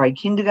have free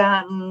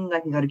kindergarten,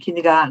 they can go to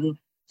kindergarten.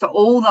 So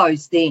all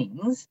those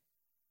things,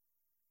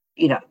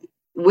 you know,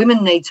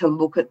 women need to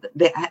look at,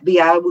 be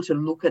able to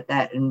look at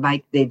that and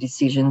make their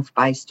decisions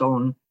based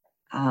on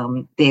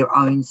their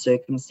own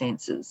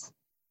circumstances.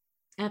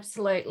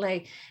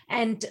 Absolutely.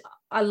 And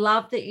I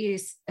love that you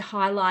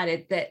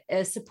highlighted that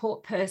a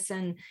support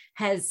person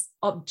has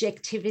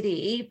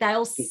objectivity.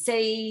 They'll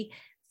see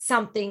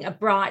something, a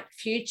bright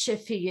future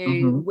for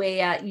you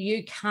where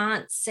you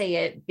can't see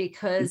it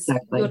because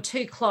you're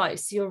too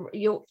close.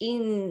 You're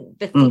in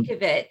the thick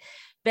of it.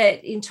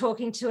 But in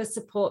talking to a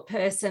support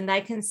person,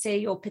 they can see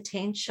your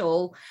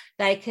potential.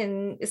 They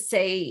can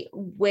see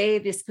where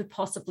this could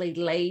possibly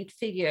lead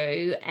for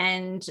you.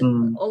 And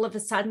all of a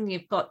sudden,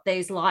 you've got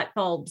these light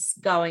bulbs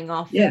going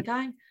off and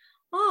going,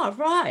 oh,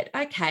 right,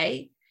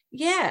 okay.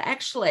 Yeah,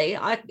 actually,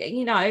 and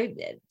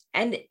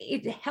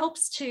it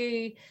helps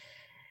to,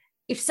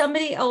 if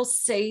somebody else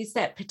sees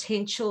that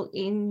potential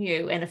in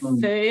you and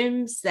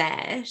affirms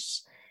that,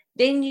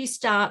 then you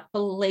start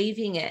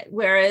believing it.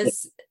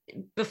 Whereas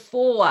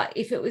before,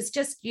 if it was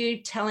just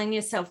you telling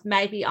yourself,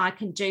 maybe I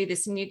can do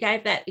this, and you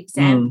gave that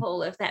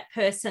example of that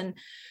person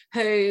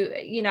who,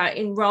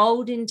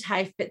 enrolled in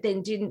TAFE but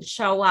then didn't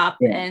show up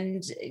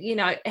and,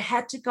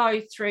 had to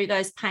go through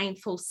those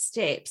painful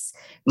steps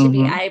to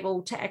be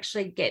able to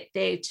actually get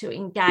there to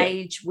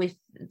engage with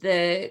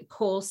the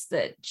course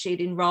that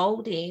she'd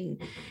enrolled in.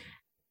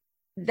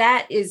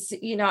 That is,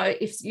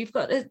 if you've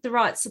got the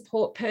right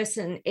support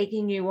person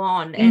egging you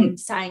on and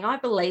saying, I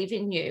believe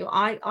in you,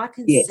 I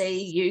can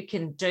see you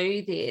can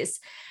do this,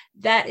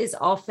 that is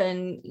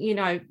often,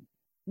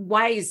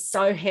 weighs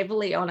so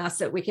heavily on us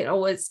that we can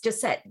always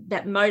just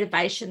that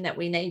motivation that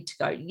we need to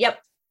go, yep,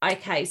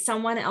 okay,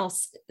 someone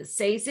else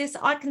sees this,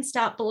 I can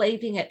start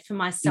believing it for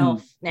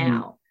myself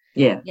now.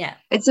 Yeah.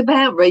 It's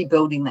about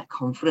rebuilding that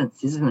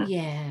confidence, isn't it?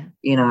 Yeah.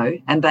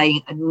 And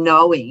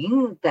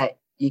knowing that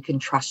you can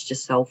trust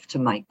yourself to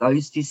make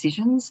those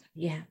decisions.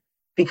 Yeah.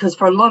 Because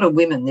for a lot of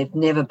women, they've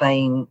never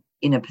been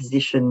in a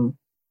position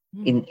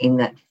in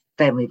that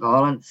family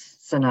violence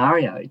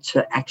scenario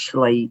to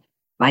actually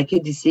make a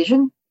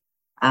decision,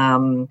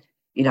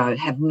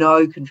 have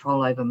no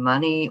control over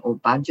money or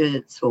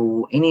budgets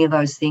or any of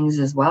those things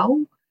as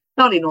well.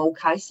 Not in all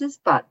cases,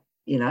 but,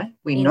 we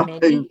know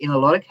in a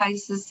lot of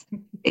cases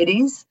it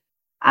is.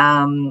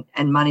 And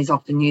money's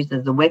often used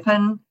as a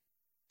weapon.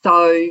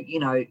 So,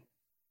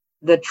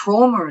 the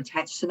trauma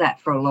attached to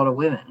that for a lot of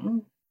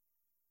women,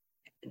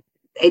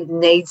 it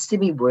needs to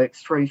be worked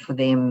through for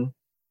them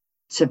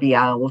to be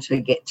able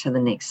to get to the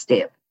next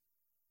step.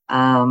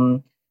 I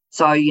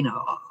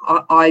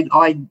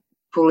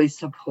fully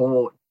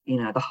support,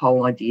 the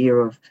whole idea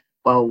of,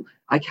 well,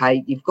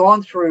 okay, you've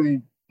gone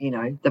through,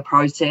 the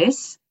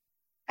process.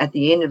 At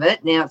the end of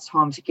it, now it's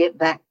time to get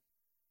back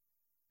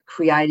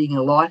creating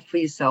a life for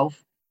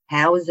yourself.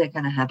 How is that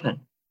going to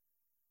happen?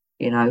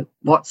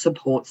 What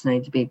supports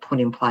need to be put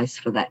in place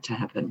for that to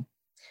happen?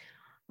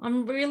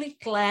 I'm really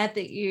glad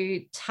that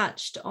you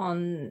touched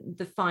on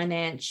the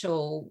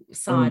financial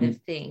side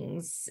of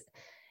things,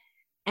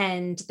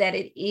 and that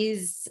it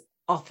is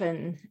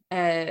often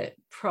a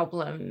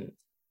problem,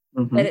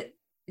 but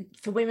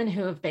for women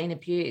who have been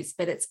abused,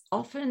 but it's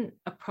often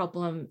a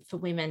problem for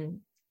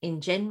women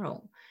in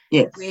general.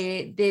 Yes.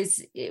 Where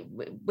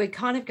we're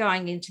kind of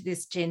going into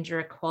this gender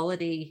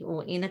equality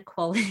or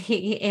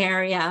inequality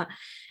area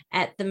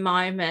at the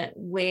moment,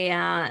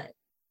 where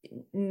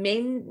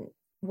men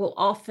will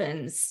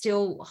often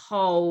still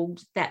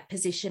hold that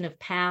position of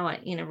power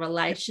in a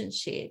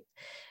relationship,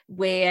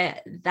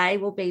 where they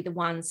will be the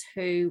ones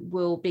who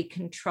will be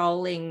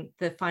controlling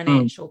the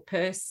financial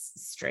purse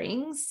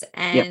strings,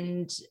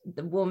 and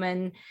the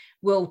woman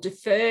will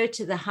defer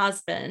to the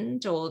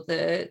husband or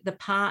the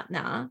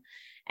partner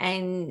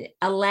and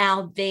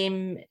allow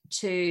them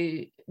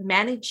to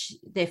manage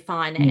their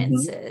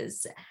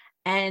finances,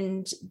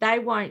 and they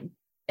won't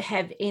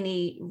have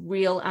any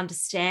real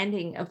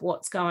understanding of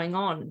what's going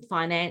on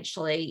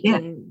financially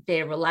in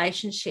their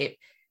relationship.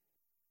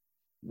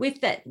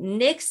 With that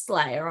next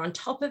layer on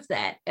top of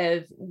that,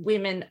 of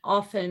women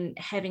often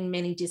having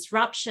many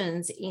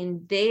disruptions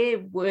in their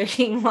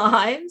working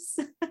lives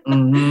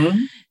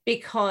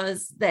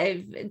because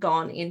they've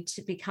gone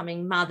into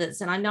becoming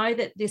mothers. And I know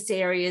that this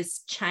area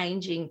is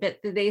changing, but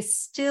there's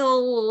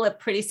still a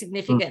pretty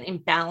significant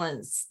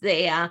imbalance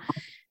there,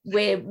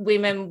 where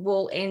women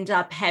will end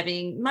up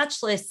having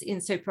much less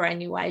in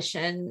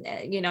superannuation,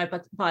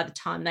 but by the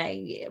time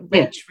they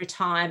reach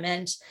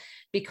retirement,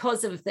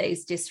 because of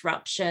these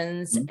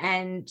disruptions.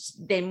 And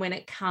then when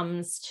it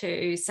comes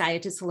to, say, a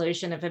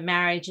dissolution of a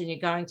marriage and you're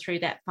going through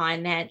that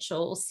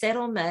financial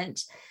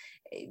settlement,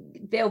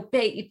 there'll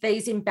be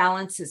these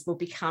imbalances will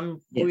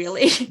become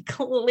really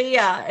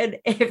clear and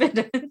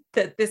evident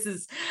that this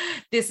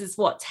is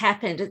what's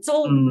happened. It's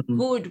all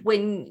good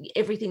when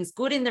everything's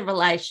good in the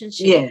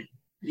relationship.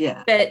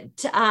 But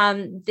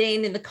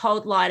then in the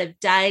cold light of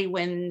day,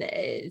 when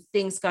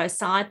things go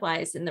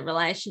sideways in the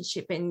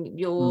relationship and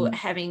you're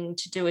having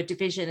to do a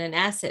division in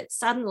assets,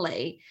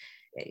 suddenly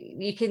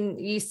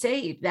you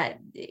see that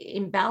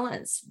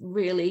imbalance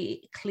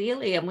really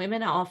clearly, and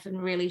women are often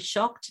really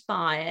shocked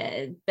by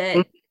it.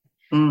 But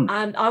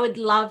I would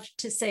love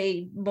to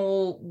see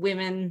more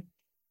women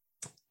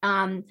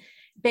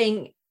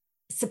being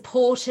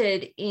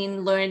supported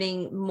in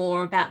learning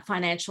more about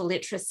financial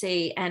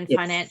literacy and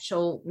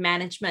financial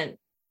management,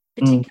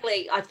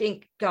 particularly I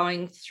think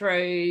going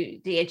through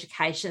the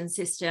education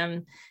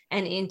system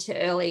and into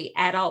early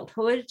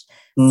adulthood.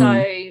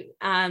 So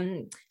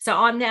I'm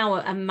now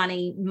a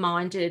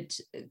money-minded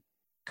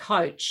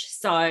coach,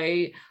 so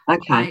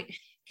I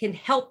can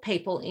help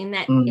people in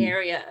that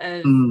area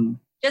of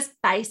just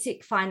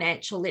basic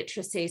financial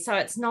literacy. So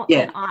it's not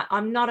Yeah. that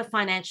I'm not a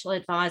financial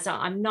advisor,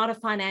 I'm not a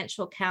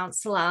financial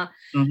counselor,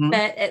 Mm-hmm.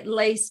 but at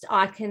least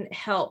I can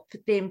help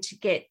them to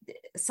get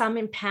some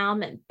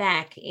empowerment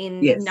back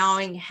in Yes.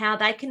 knowing how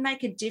they can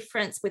make a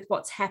difference with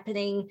what's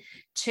happening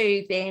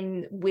to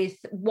them with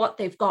what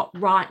they've got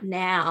right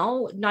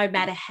now, no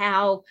matter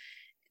how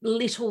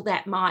little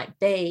that might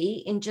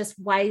be, in just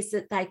ways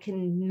that they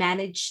can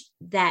manage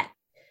that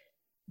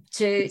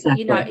to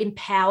Exactly.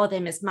 empower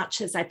them as much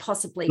as they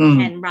possibly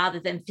can, rather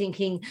than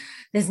thinking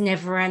there's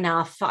never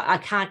enough, I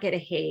can't get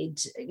ahead,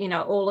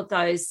 all of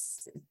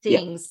those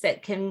things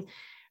that can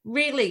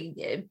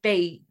really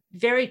be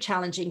very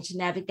challenging to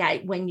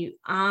navigate when you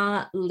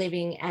are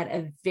living at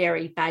a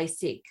very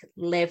basic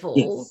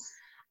level.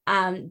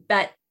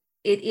 But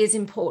it is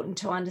important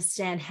to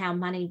understand how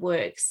money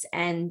works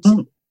and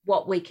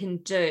what we can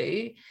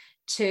do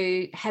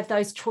to have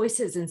those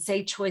choices and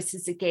see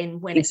choices again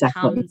when it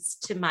comes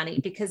to money,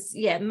 because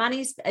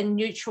money's a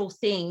neutral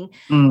thing,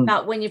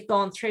 but when you've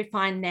gone through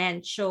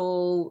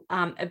financial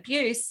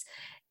abuse,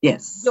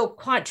 you're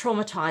quite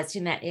traumatized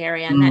in that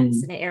area, and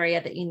that's an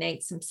area that you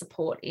need some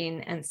support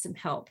in and some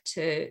help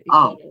to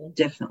heal.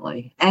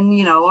 Definitely.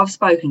 And I've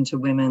spoken to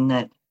women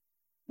that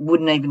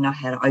wouldn't even know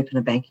how to open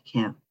a bank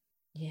account.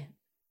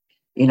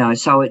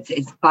 So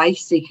it's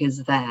basic as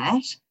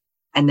that.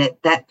 And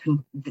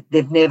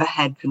they've never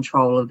had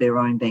control of their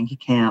own bank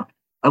account.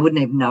 I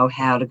wouldn't even know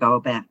how to go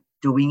about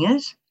doing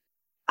it.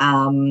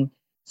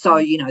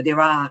 So there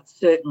are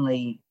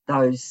certainly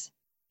those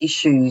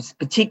issues,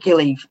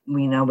 particularly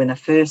when they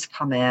first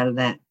come out of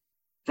that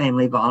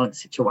family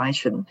violence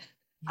situation.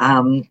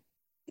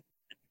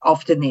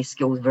 Often their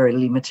skills are very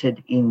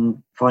limited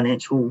in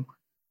financial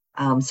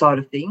side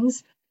of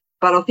things.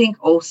 But I think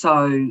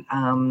also,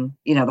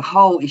 the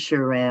whole issue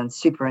around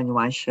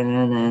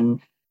superannuation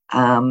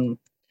and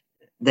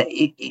the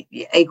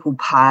equal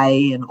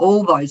pay and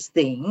all those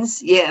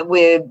things,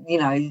 we're,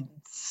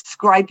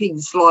 scraping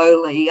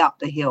slowly up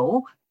the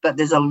hill, but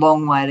there's a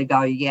long way to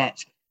go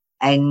yet.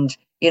 And,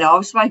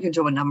 I've spoken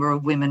to a number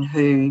of women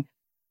who,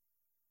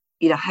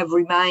 have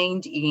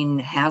remained in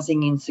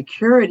housing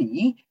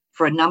insecurity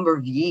for a number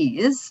of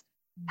years,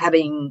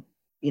 having,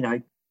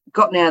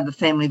 gotten out of the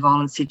family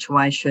violence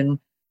situation,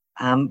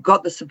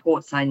 got the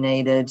supports they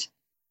needed,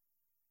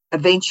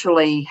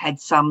 eventually had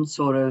some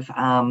sort of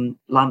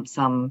lump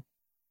sum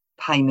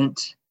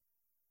payment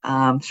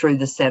through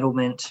the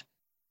settlement,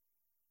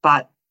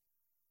 but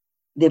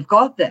they've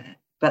got that,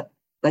 but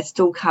they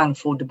still can't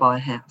afford to buy a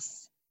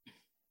house.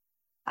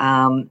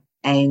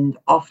 And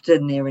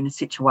often they're in a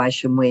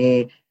situation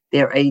where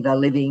they're either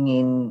living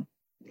in,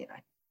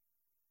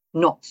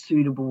 not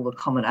suitable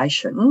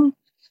accommodation,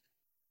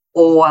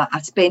 or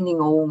are spending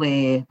all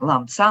their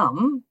lump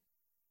sum.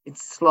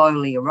 It's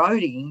slowly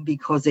eroding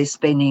because they're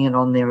spending it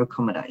on their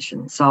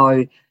accommodation.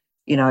 So,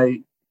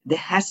 there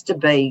has to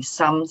be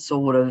some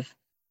sort of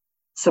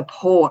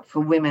support for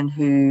women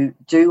who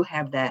do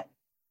have that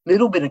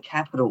little bit of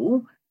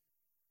capital,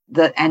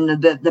 and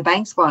the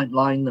banks won't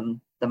loan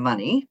them the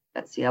money.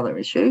 That's the other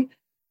issue.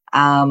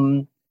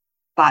 Or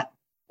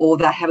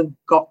they haven't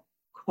got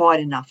quite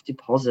enough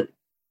deposit.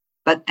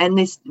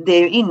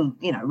 They're in,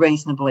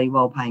 reasonably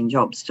well-paying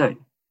jobs too.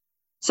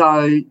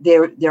 So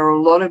there are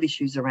a lot of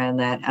issues around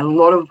that. A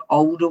lot of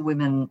older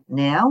women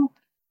now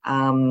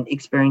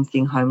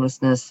experiencing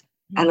homelessness,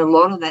 and a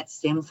lot of that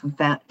stems from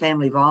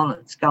family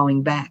violence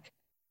going back,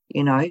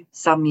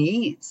 some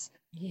years.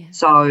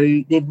 So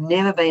they've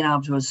never been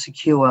able to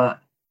secure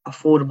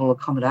affordable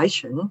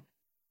accommodation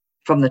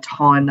from the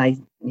time they,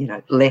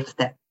 left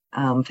that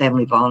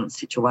family violence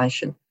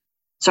situation.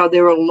 So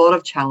there are a lot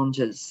of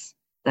challenges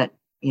that,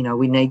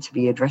 we need to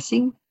be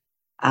addressing.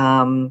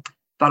 But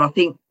I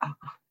think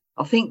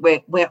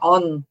we're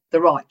on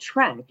the right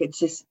track.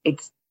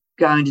 It's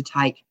going to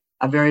take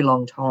a very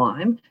long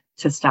time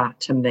to start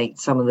to meet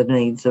some of the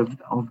needs of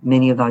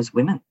many of those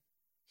women.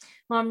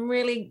 Well, I'm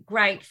really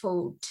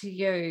grateful to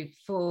you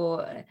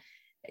for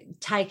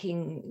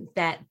taking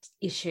that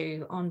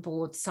issue on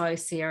board so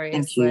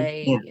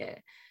seriously,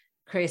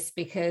 Chris,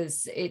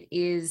 because it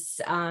is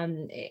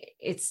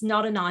it's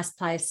not a nice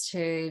place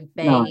to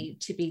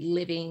be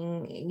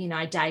living,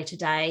 day to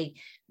day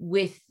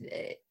with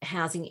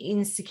housing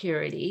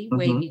insecurity,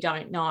 where you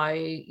don't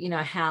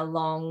know, how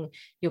long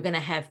you're going to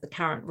have the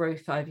current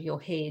roof over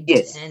your head.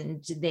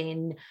 And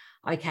then,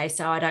 okay,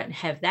 so I don't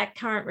have that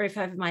current roof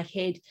over my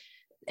head.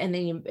 And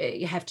then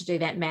you have to do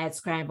that mad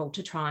scramble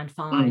to try and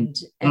find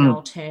an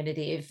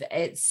alternative.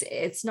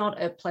 It's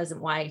not a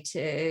pleasant way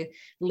to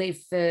live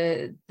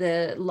for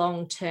the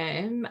long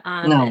term.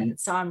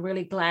 So I'm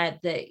really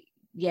glad that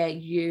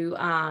you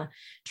are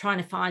trying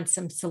to find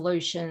some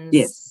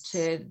solutions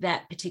to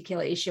that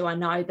particular issue. I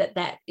know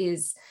that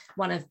is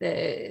one of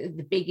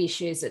the big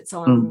issues that's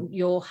on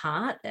your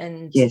heart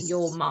and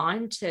your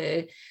mind,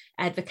 to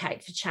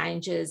advocate for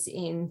changes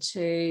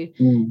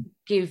to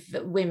give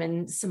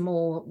women some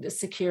more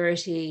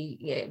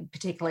security,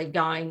 particularly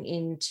going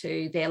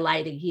into their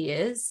later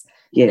years,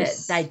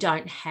 that they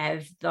don't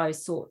have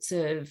those sorts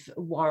of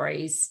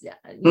worries,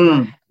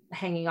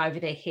 hanging over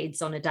their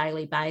heads on a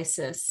daily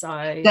basis.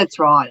 So that's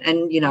right.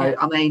 And,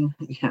 I mean,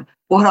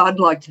 what I'd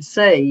like to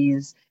see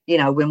is,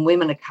 when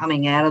women are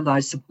coming out of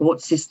those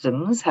support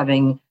systems,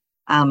 having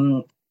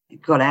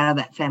got out of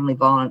that family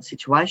violence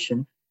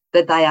situation,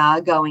 that they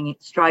are going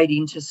straight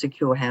into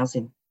secure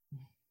housing.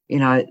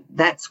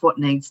 That's what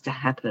needs to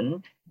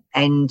happen.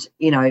 And,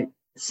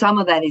 some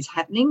of that is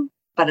happening,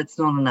 but it's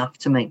not enough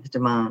to meet the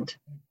demand.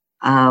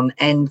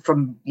 And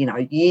from,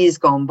 years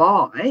gone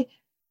by,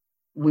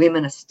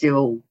 women are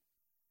still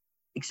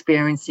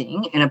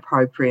experiencing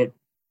inappropriate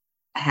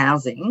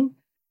housing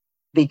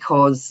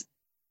because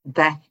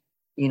back,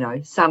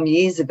 some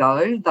years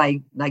ago,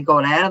 they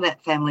got out of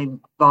that family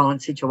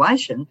violence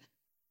situation,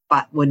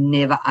 but were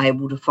never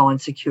able to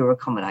find secure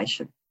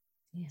accommodation.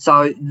 Yeah.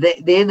 So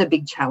they're the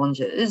big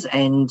challenges,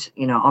 and,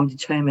 I'm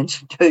determined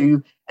to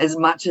do as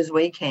much as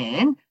we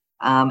can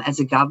as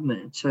a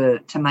government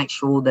to make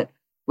sure that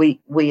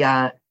we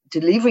are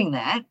delivering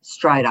that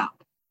straight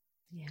up.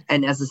 Yeah.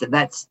 And as I said,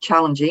 that's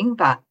challenging,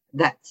 but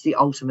that's the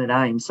ultimate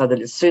aim, so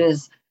that as soon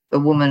as the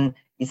woman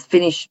is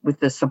finished with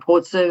the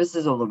support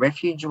services or the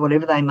refuge or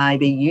whatever they may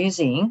be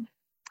using,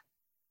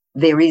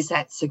 there is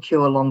that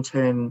secure,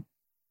 long-term,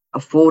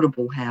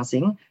 affordable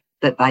housing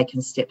that they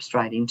can step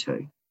straight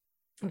into.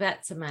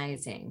 That's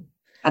amazing.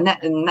 And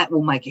that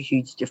will make a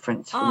huge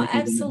difference. Oh,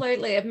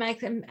 absolutely. It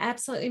makes an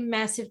absolutely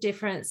massive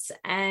difference,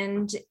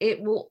 and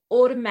it will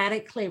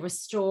automatically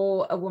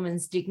restore a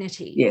woman's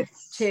dignity.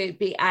 Yes. To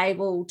be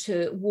able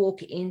to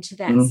walk into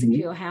that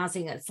secure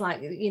housing. It's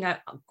like,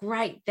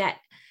 great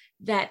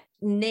that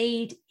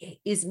need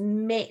is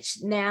met.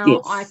 Now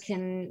yes. I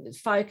can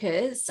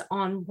focus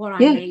on what I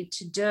need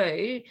to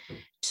do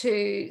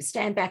to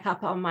stand back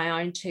up on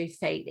my own 2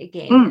 feet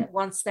again.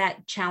 Once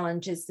that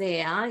challenge is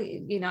there,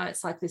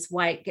 it's like this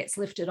weight gets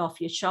lifted off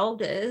your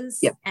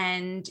shoulders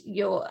and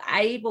you're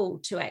able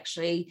to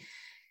actually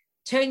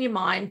turn your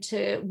mind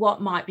to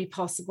what might be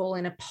possible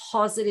in a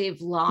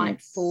positive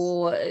light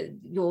for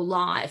your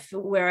life,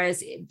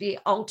 whereas the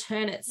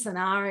alternate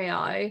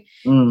scenario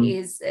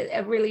is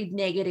a really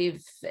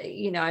negative,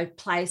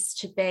 place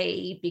to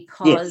be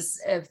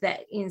because of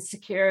that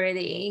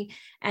insecurity,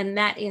 and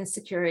that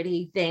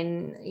insecurity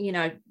then,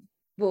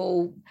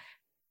 will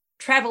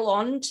travel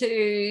on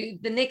to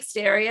the next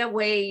area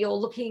where you're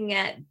looking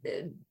at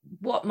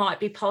what might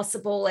be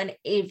possible, and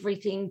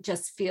everything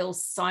just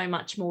feels so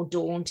much more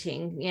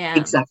daunting. Yeah,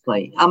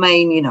 exactly. I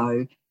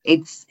mean,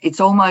 it's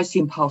almost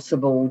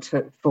impossible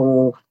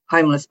for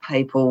homeless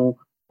people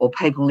or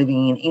people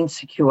living in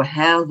insecure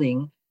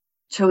housing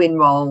to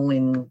enrol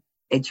in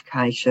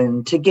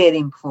education, to get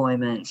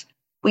employment.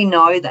 We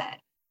know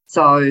that.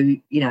 So,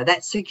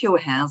 that secure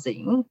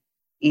housing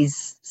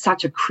is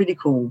such a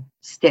critical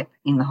step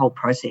in the whole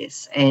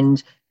process.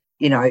 And,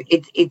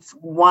 it's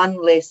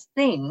one less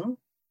thing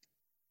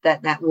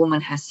that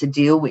woman has to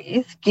deal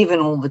with, given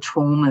all the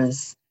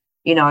traumas,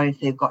 if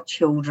they've got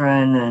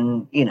children,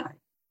 and,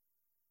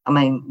 I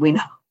mean,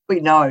 we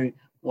know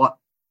what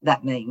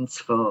that means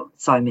for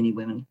so many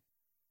women.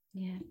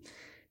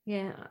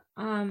 Yeah.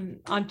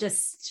 I'm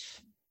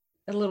just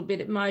a little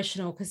bit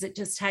emotional because it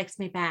just takes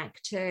me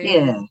back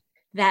to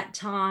that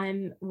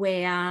time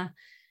where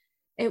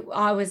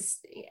I was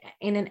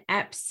in an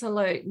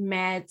absolute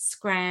mad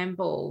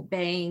scramble,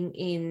 being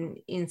in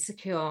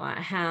insecure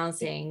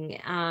housing,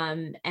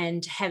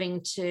 and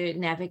having to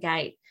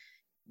navigate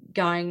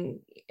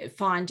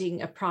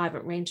finding a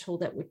private rental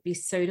that would be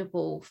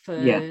suitable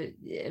for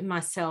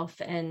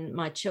myself and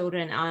my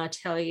children. I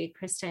tell you,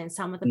 Christine,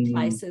 some of the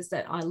places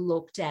that I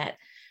looked at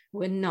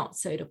were not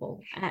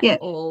suitable at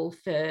all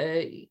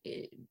for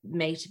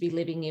me to be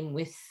living in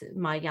with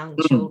my young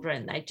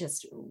children. They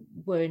just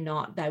were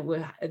not. They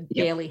were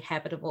barely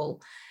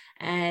habitable,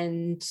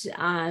 and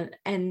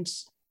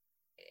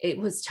it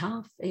was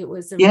tough. It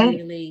was a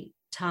really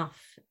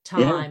tough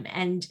time,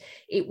 and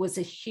it was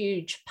a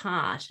huge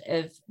part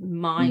of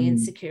my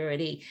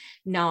insecurity,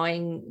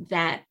 knowing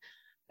that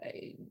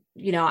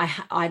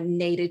I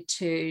needed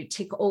to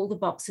tick all the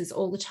boxes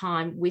all the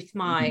time with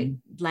my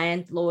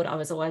landlord. I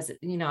was always,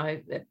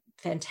 a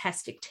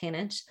fantastic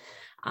tenant.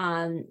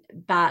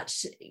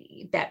 But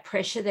that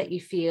pressure that you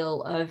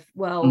feel of,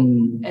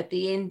 at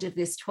the end of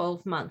this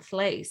 12-month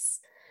lease,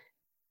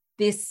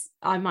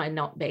 I might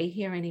not be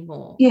here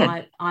anymore.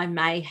 I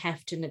may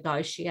have to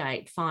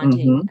negotiate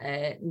finding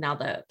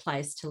another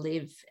place to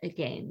live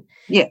again.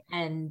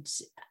 And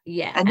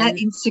that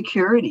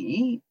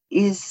insecurity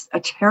is a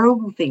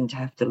terrible thing to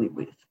have to live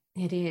with.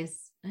 It is.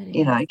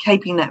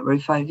 Keeping that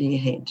roof over your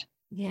head.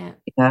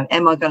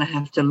 Am I going to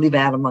have to live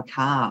out of my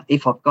car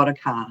if I've got a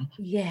car?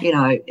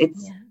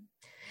 It's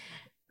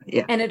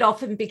and it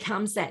often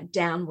becomes that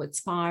downward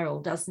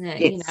spiral, doesn't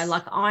it?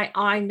 Like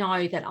I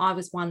know that I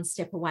was one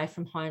step away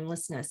from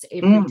homelessness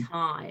every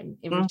time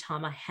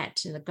I had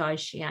to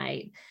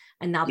negotiate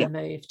another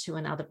move to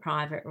another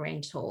private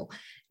rental.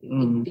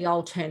 The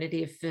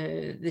alternative for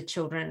the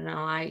children and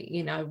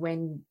I,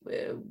 when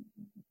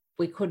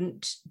we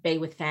couldn't be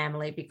with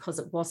family because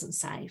it wasn't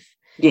safe,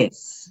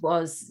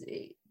 was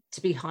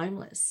to be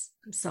homeless.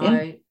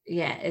 So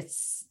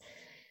it's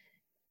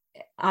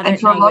I And don't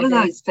for a know lot of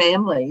whether, those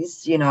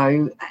families, you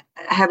know,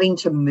 having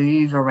to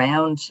move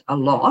around a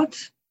lot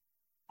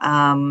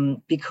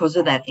because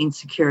of that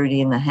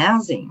insecurity in the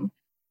housing,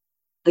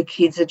 the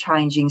kids are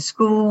changing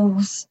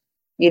schools,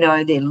 you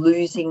know, they're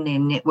losing their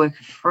network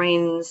of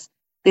friends.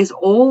 There's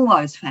all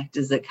those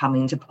factors that come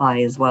into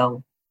play as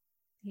well.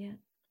 yeah,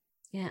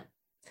 yeah.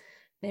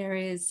 There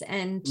is,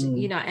 and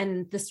you know,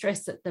 and the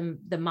stress that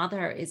the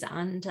mother is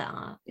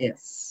under,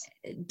 yes,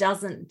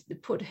 doesn't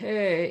put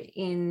her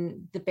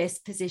in the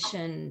best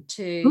position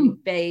to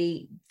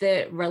be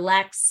the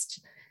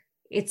relaxed,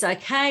 it's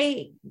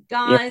okay,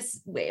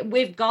 guys,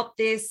 we've got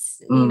this.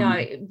 You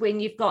know, when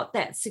you've got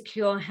that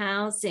secure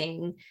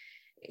housing,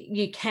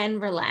 you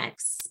can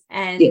relax,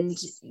 and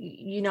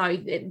you know,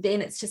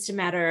 then it's just a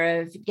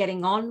matter of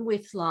getting on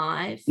with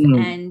life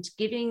and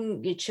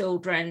giving your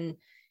children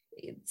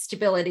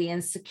stability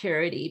and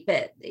security.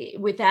 But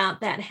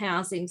without that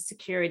housing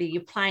security,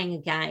 you're playing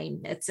a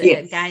game. It's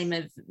a game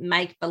of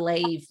make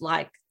believe,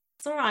 like,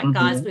 it's all right,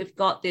 guys, we've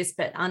got this,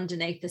 but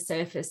underneath the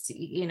surface,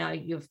 you know,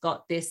 you've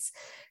got this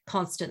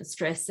constant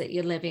stress that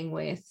you're living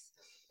with.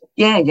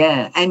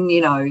 Yeah. And,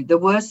 you know, the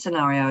worst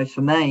scenario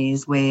for me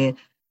is where,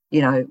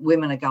 you know,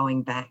 women are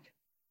going back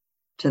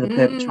to the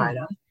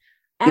perpetrator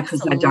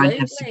because they don't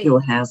have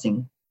secure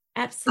housing.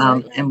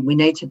 Absolutely. And we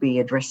need to be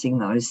addressing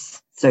those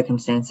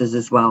circumstances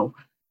as well.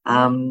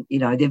 You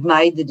know, they've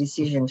made the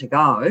decision to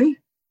go,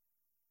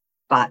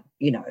 but,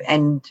 you know,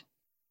 and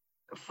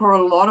for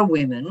a lot of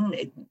women,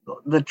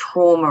 the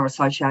trauma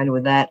associated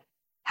with that,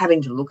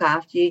 having to look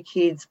after your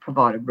kids,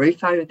 provide a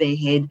roof over their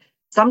head,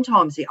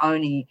 sometimes the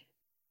only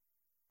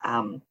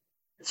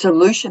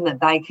solution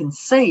that they can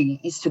see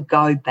is to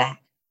go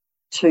back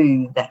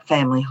to that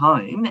family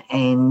home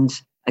and,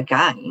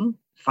 again,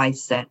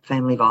 face that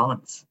family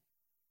violence.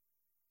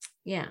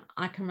 Yeah,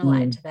 I can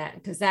relate to that,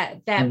 because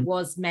that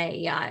was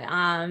me.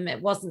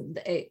 It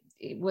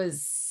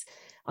was,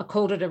 I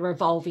called it a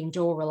revolving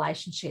door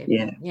relationship.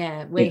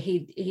 Where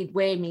he'd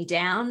wear me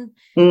down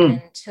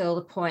until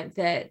the point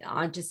that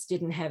I just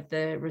didn't have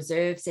the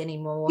reserves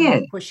anymore.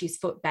 He'd push his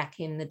foot back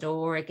in the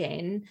door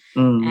again,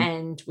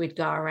 and we'd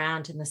go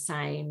around in the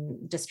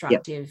same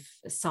destructive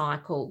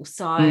cycle.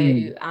 So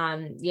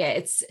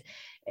it's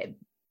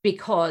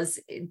because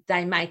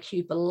they make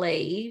you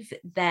believe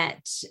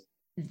that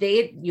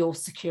they're your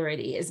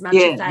security as much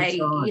as they,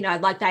 you know,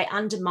 like they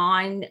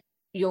undermine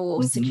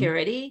your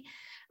security,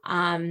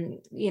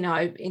 you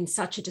know, in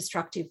such a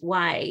destructive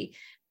way.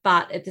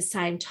 But at the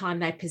same time,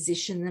 they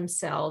position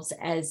themselves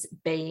as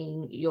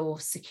being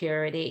your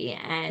security.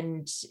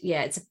 And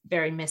it's a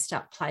very messed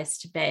up place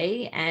to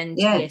be. And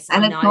yes,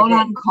 and it's not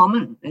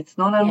uncommon. It's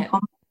not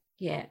uncommon.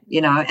 Yeah.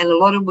 You know, and a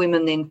lot of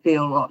women then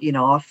feel, you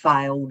know, I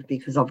failed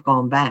because I've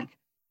gone back.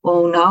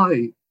 Well,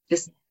 no,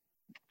 just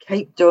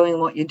keep doing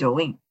what you're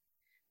doing.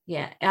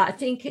 Yeah, I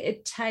think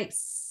it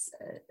takes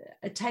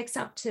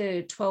up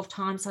to 12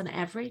 times on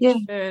average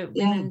for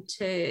women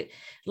to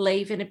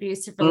leave an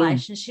abusive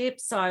relationship.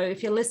 So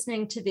if you're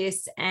listening to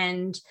this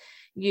and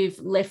you've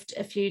left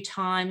a few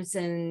times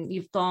and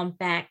you've gone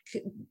back,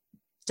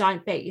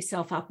 don't beat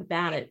yourself up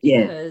about it,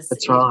 because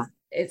that's right.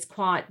 It's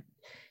quite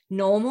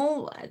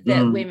normal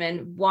that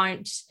women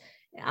won't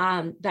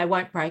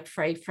break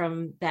free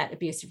from that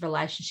abusive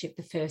relationship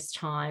the first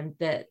time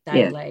that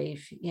they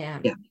leave. Yeah.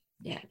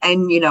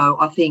 And, you know,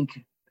 I think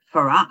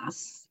for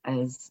us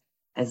as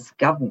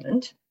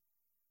government,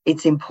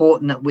 it's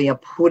important that we are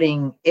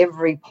putting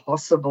every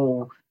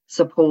possible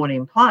support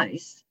in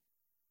place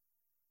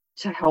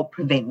to help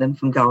prevent them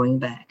from going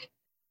back,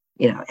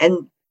 you know.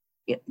 And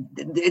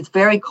it's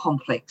very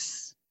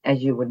complex,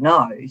 as you would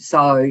know.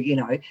 So, you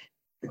know,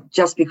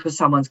 just because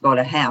someone's got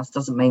a house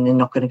doesn't mean they're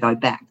not going to go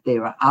back.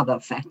 There are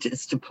other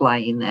factors to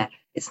play in that.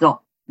 It's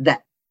not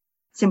that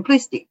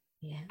simplistic.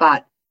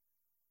 But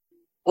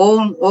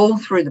all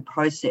through the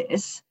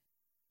process,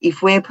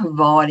 if we're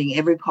providing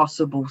every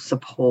possible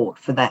support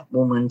for that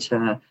woman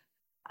to,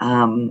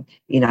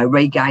 you know,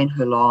 regain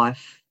her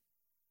life,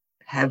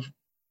 have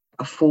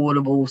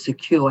affordable,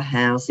 secure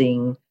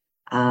housing,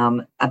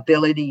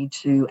 ability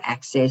to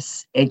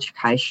access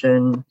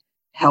education,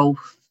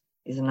 health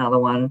is another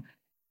one,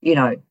 you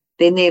know,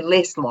 then they're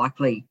less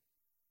likely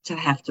to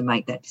have to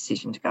make that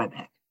decision to go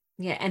back.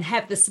 Yeah, and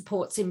have the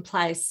supports in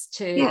place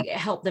to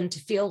help them to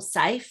feel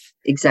safe.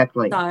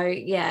 Exactly.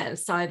 So,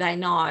 so they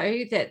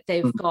know that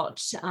they've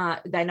got,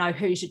 they know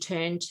who to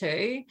turn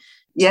to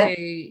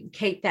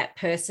keep that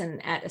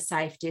person at a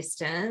safe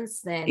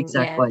distance. Then,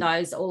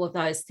 all of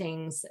those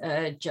things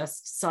are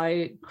just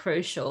so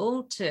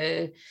crucial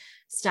to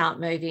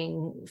start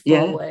moving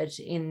forward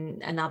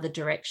in another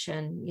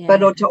direction. Yeah.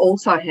 But to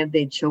also have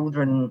their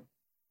children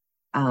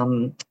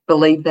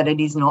believe that it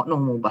is not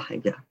normal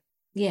behaviour.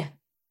 Yeah.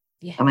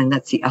 I mean,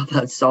 that's the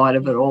other side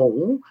of it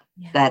all,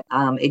 that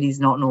it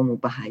is not normal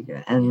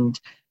behaviour, and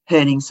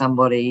hurting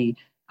somebody,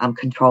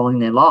 controlling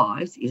their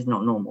lives is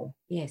not normal.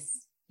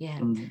 Yes,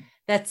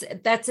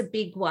 that's a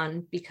big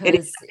one, because it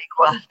is a big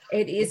one.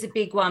 It is a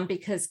big one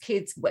because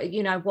kids,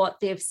 you know, what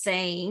they've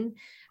seen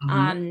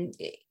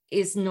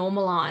is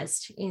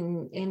normalized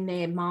in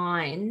their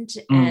mind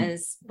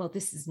as, well,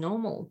 this is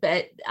normal.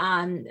 But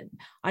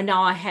I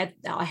know I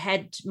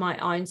had my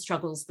own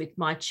struggles with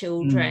my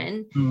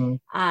children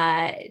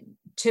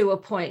to a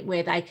point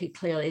where they could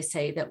clearly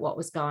see that what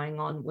was going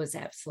on was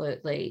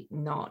absolutely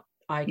not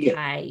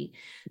okay.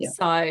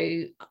 So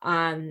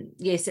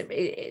yes,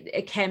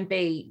 it can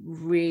be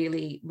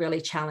really,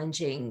 really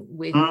challenging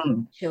with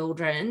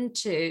children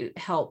to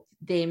help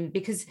them,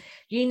 because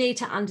you need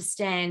to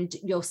understand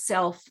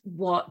yourself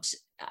what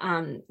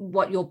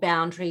your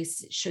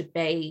boundaries should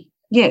be.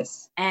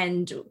 Yes.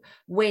 And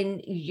when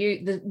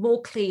the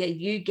more clear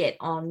you get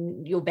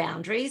on your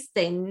boundaries,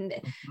 then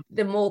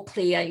the more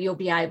clear you'll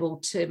be able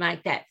to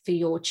make that for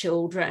your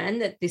children,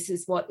 that this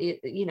is what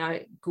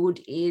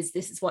good is,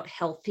 this is what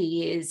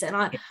healthy is. And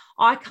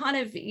I kind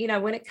of,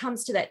 when it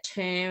comes to that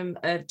term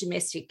of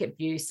domestic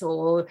abuse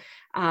or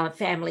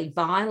family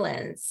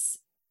violence,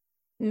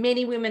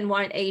 many women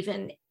won't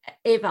even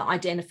ever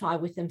identify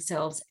with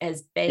themselves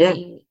as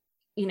being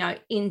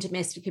in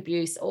domestic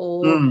abuse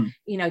or,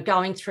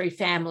 going through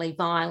family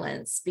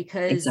violence,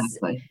 because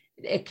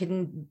it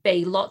can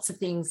be lots of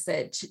things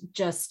that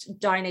just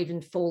don't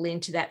even fall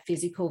into that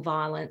physical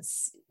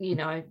violence,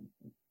 under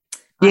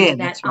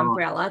that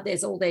umbrella. Right.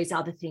 There's all these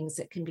other things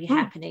that can be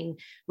happening,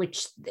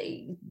 which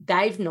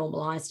they've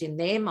normalized in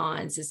their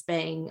minds as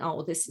being,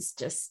 oh, this is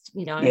just,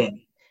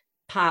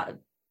 part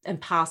and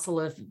parcel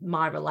of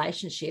my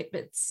relationship.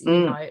 It's,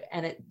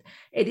 and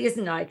it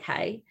isn't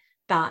okay.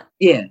 But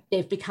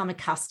they've become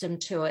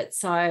accustomed to it.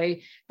 So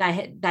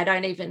they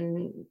don't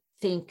even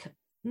think,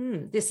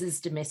 this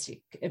is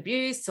domestic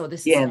abuse or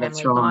this is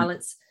family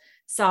violence.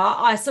 So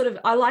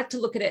I like to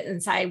look at it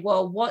and say,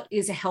 well, what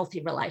is a healthy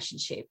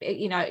relationship?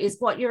 Is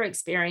what you're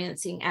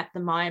experiencing at the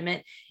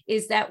moment,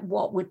 is that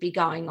what would be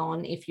going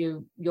on if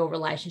your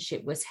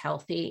relationship was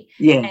healthy?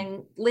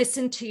 And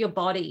listen to your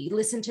body,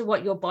 listen to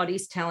what your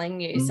body's telling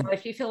you. So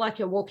if you feel like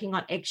you're walking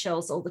on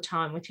eggshells all the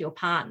time with your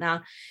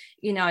partner,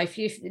 if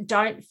you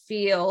don't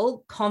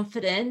feel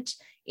confident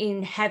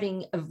in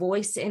having a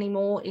voice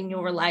anymore in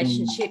your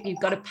relationship, you've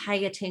got to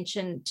pay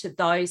attention to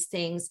those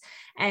things.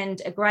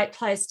 And a great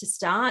place to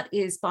start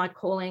is by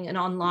calling an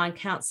online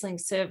counselling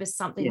service,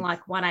 something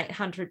like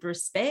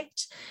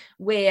 1-800-RESPECT,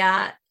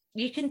 where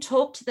you can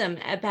talk to them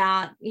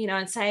about,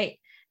 and say,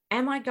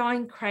 am I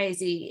going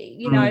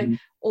crazy?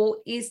 Or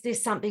is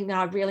this something that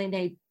I really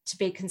need to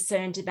be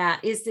concerned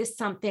about? Is this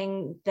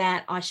something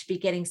that I should be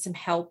getting some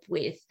help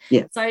with?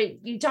 So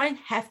you don't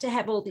have to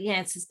have all the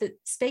answers, but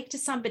speak to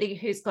somebody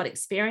who's got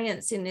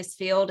experience in this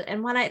field.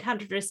 And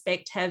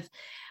 1-800-RESPECT have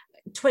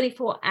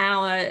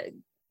 24-hour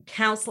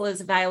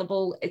counsellors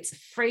available. It's a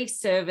free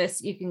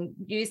service. You can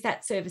use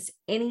that service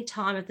any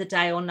time of the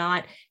day or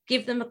night.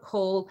 Give them a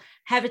call,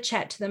 have a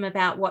chat to them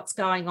about what's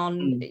going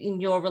on in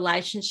your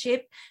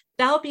relationship.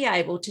 They'll be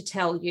able to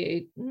tell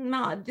you,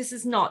 no, this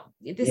is not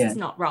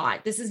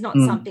right. This is not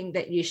something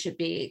that you should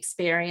be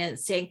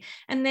experiencing.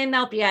 And then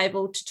they'll be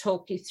able to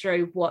talk you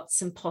through what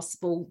some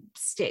possible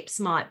steps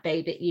might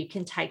be that you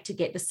can take to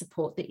get the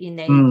support that you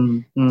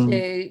need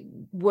to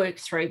work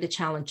through the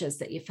challenges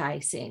that you're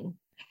facing.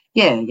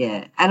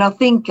 And I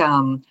think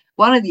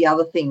one of the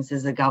other things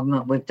as a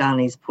government we've done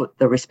is put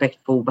the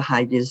respectful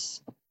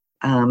behaviours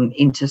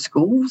into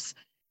schools.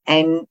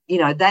 And,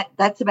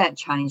 that's about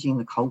changing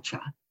the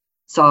culture.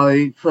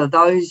 So for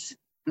those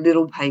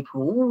little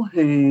people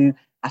who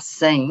are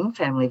seeing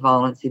family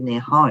violence in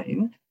their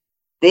home,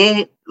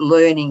 they're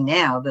learning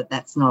now that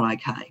that's not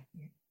okay.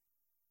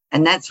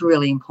 And that's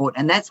really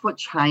important. And that's what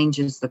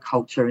changes the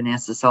culture in our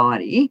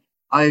society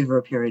over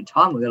a period of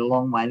time. We've got a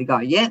long way to go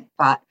yet,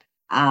 but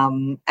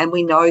and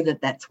we know that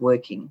that's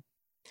working.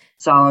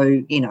 So,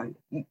 I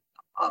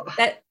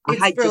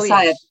hate to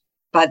say it,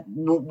 but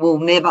we'll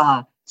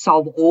never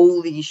solve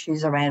all the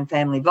issues around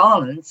family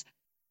violence,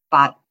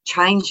 but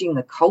changing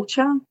the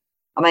culture,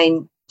 I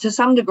mean, to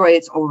some degree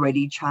it's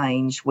already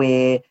changed,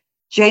 where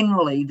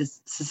generally the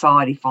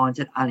society finds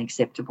it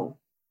unacceptable.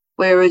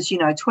 Whereas,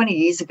 20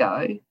 years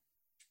ago...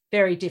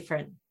 Very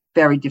different.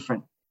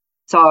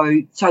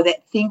 So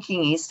that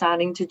thinking is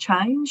starting to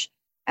change.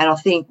 And I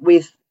think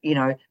with,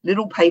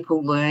 little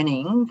people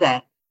learning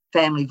that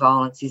family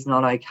violence is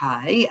not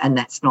okay and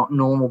that's not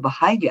normal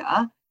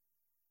behaviour,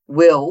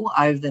 will,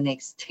 over the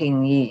next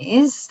 10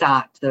 years,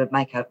 start to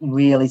make a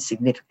really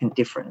significant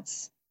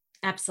difference.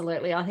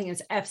 Absolutely. I think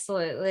it's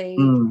absolutely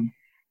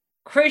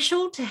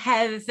crucial to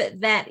have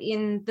that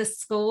in the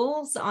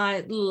schools.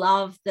 I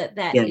love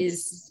that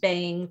is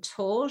being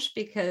taught,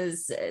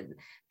 because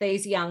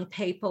these young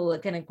people are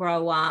going to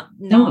grow up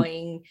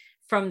knowing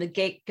from the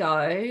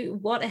get-go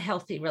what a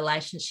healthy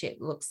relationship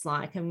looks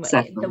like and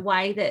the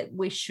way that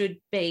we should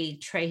be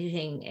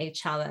treating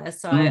each other.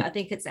 So I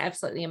think it's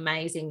absolutely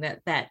amazing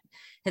that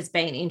has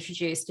been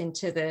introduced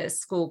into the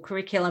school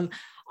curriculum.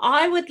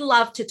 I would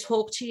love to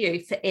talk to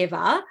you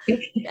forever,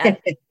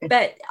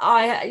 but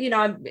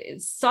I'm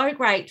so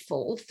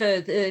grateful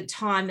for the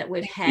time that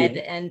we've had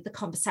and the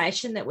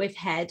conversation that we've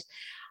had.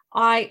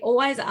 I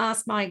always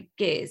ask my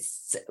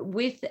guests,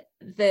 with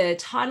the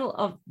title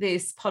of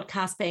this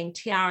podcast being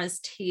Tiaras,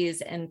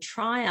 Tears and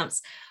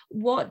Triumphs,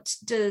 what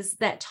does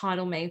that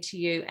title mean to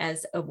you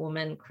as a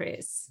woman,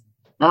 Chris?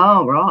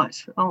 Oh, right.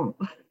 Oh,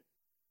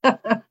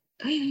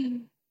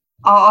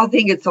 I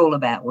think it's all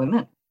about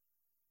women.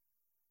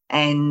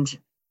 And,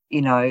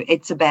 you know,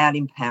 it's about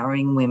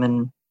empowering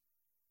women,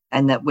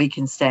 and that we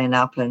can stand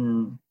up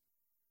and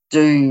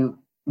do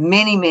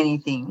many, many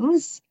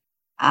things.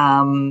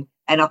 And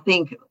I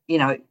think, you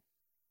know,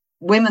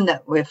 women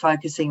that we're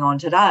focusing on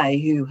today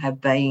who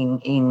have been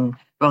in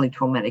really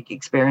traumatic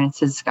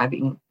experiences,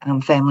 escaping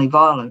family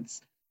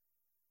violence,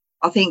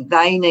 I think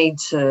they need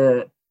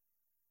to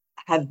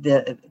have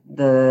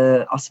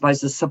the I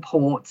suppose, the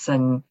supports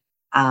and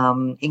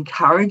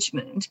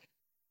encouragement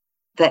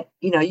that,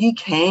 you know, you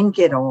can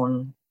get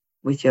on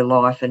with your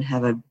life and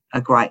have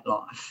a great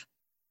life.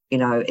 You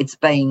know, it's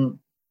been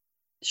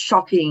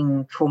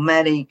shocking,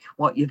 traumatic,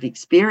 what you've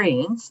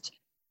experienced,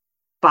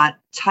 but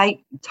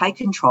take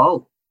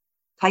control,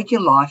 take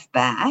your life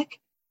back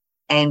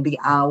and be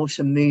able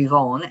to move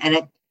on.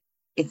 And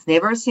it's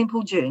never a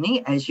simple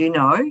journey, as you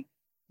know,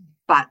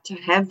 but to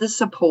have the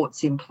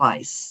supports in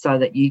place so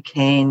that you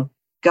can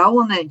go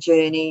on that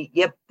journey.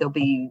 Yep, there'll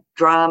be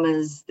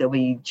dramas, there'll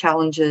be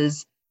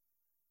challenges,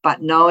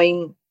 but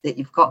knowing that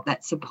you've got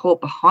that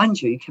support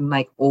behind you can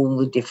make all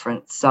the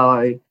difference.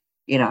 So,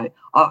 you know,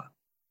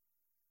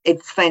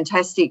 it's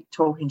fantastic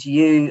talking to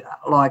you.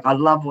 Like, I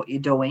love what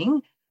you're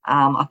doing.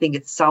 I think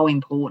it's so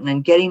important,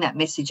 and getting that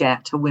message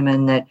out to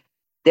women that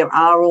there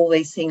are all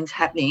these things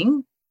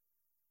happening.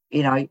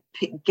 You know,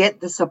 get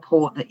the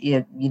support that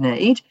you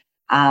need,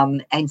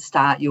 and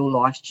start your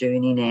life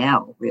journey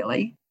now,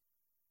 really.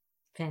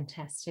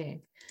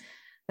 Fantastic.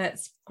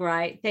 That's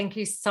great. Thank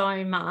you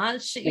so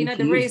much. You know,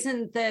 the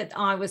reason that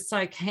I was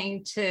so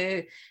keen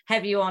to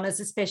have you on as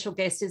a special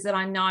guest is that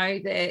I know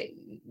that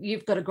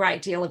you've got a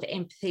great deal of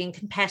empathy and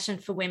compassion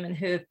for women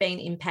who have been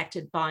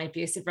impacted by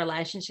abusive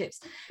relationships.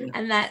 Yeah.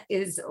 And that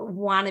is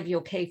one of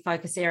your key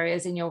focus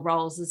areas in your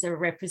roles as a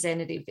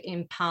representative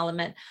in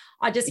Parliament.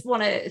 I just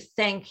want to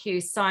thank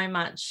you so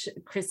much,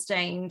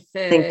 Christine,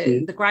 for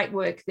the great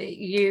work that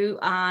you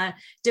are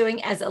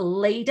doing as a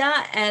leader,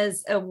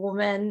 as a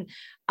woman,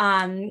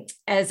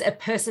 as a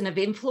person of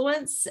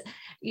influence.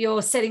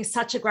 You're setting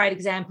such a great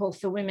example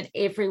for women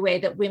everywhere,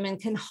 that women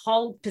can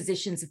hold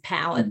positions of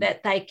power,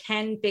 that they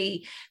can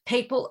be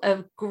people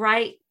of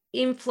great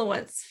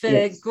influence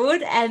for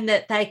good, and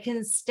that they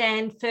can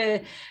stand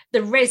for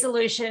the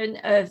resolution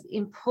of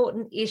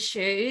important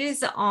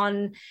issues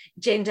on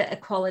gender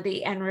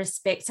equality and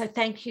respect. So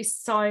thank you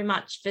so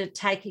much for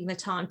taking the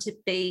time to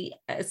be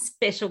a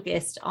special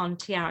guest on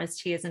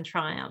Tiaras, Tears and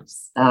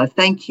Triumphs.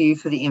 Thank you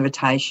for the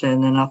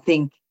invitation. And I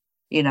think,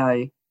 you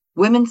know,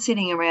 women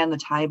sitting around the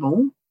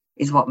table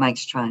is what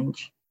makes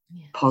change,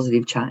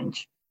 positive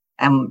change.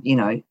 And, you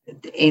know,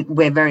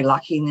 we're very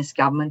lucky in this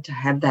government to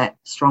have that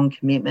strong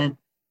commitment.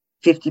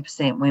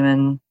 50%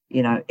 women,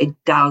 you know, it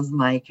does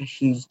make a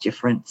huge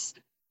difference.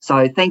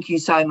 So thank you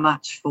so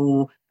much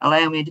for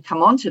allowing me to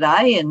come on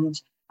today,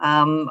 and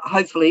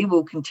hopefully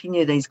we'll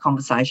continue these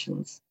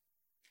conversations.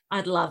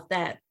 I'd love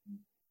that.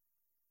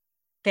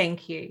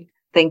 Thank you.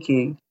 Thank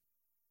you.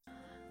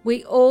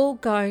 We all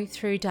go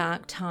through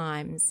dark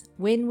times.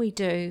 When we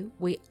do,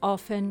 we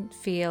often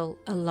feel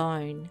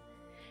alone.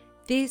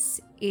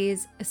 This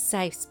is a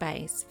safe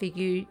space for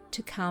you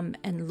to come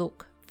and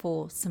look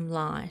for some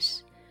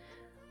light.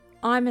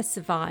 I'm a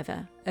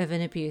survivor of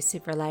an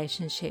abusive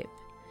relationship,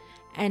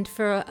 and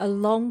for a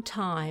long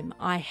time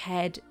I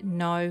had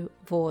no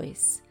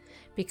voice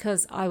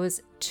because I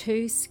was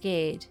too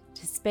scared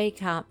to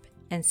speak up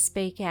and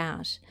speak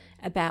out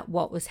about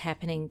what was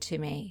happening to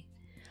me.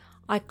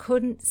 I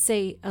couldn't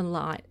see a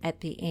light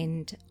at the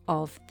end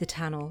of the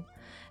tunnel,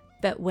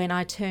 but when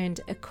I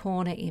turned a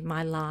corner in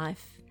my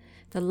life,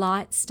 the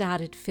light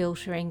started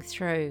filtering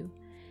through,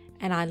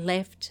 and I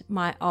left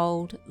my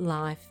old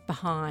life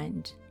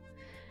behind.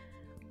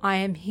 I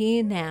am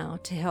here now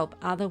to help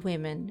other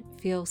women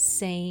feel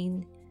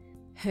seen,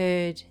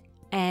 heard,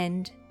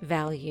 and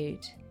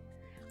valued.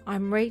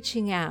 I'm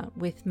reaching out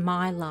with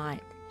my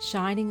light,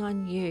 shining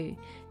on you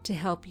to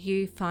help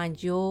you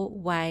find your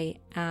way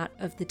out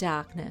of the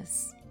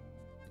darkness.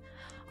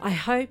 I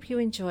hope you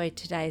enjoyed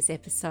today's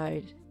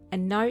episode. A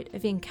note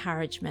of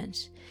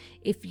encouragement: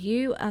 if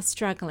you are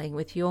struggling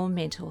with your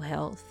mental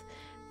health,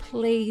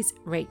 please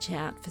reach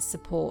out for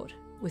support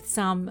with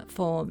some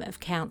form of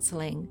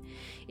counselling.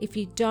 If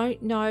you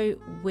don't know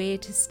where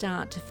to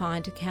start to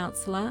find a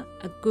counsellor,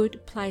 a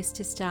good place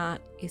to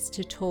start is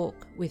to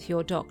talk with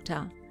your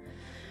doctor.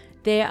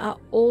 There are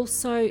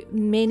also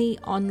many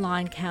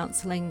online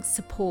counselling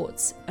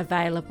supports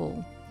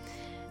available.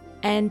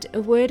 And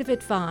a word of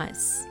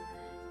advice: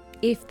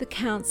 if the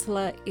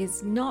counsellor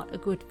is not a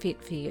good fit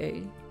for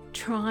you,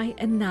 try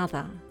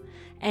another.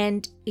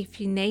 And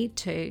if you need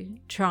to,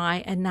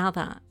 try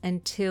another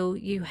until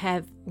you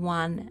have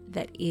one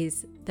that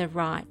is the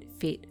right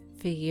fit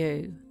for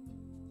you.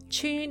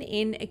 Tune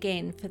in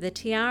again for the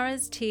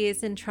Tiaras,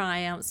 Tears and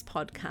Triumphs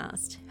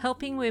podcast,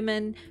 helping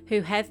women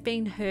who have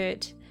been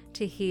hurt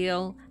to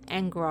heal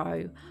and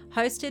grow,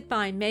 hosted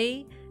by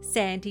me,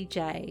 Sandy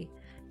J.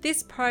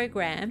 This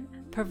program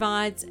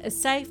provides a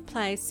safe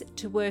place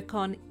to work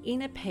on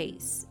inner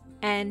peace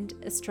and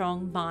a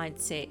strong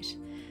mindset,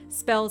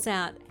 spells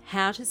out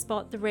how to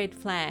spot the red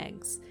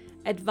flags,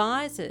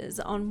 advises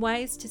on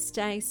ways to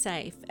stay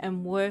safe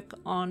and work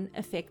on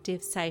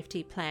effective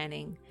safety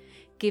planning,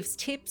 gives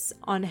tips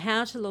on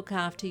how to look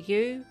after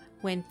you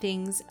when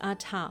things are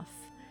tough,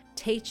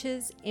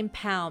 teaches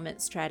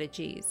empowerment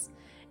strategies,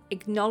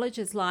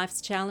 acknowledges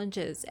life's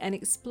challenges and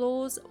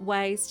explores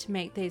ways to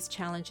meet these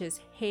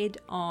challenges head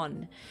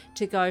on,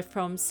 to go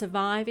from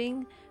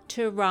surviving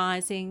to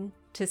rising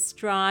to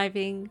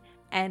striving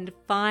and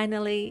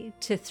finally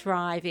to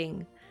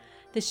thriving.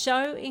 The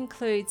show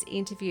includes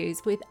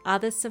interviews with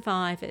other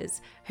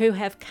survivors who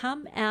have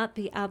come out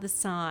the other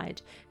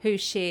side, who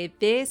share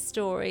their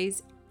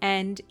stories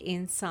and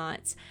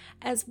insights,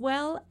 as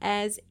well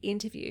as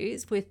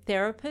interviews with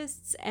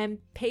therapists and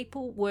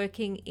people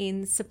working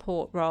in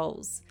support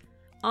roles.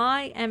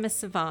 I am a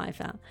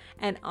survivor,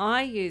 and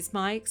I use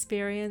my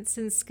experience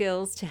and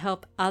skills to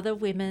help other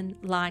women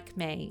like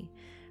me.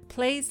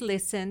 Please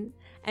listen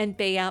and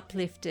be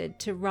uplifted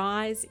to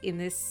rise in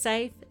this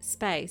safe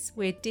space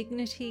where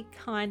dignity,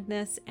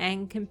 kindness,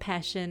 and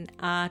compassion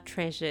are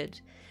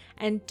treasured.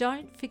 And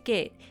don't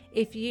forget,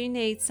 if you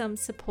need some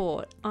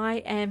support, I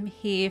am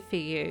here for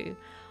you.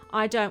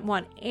 I don't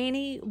want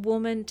any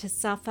woman to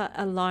suffer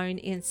alone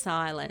in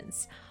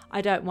silence.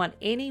 I don't want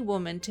any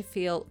woman to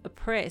feel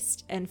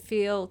oppressed and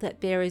feel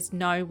that there is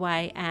no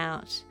way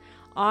out.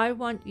 I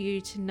want you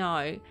to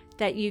know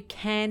that you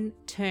can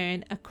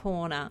turn a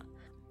corner.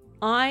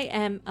 I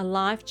am a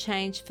life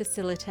change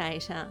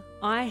facilitator.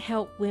 I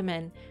help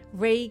women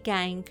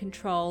regain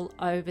control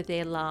over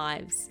their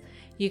lives.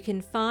 You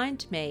can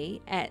find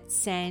me at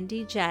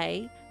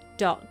sandyj.com.au.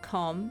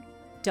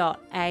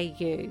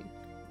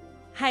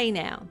 Hey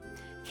now,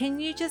 can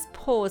you just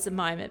pause a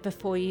moment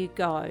before you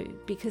go?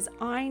 Because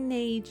I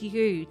need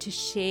you to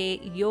share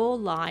your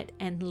light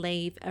and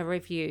leave a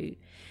review.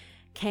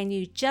 Can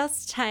you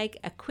just take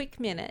a quick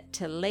minute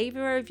to leave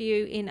a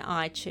review in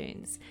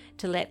iTunes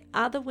to let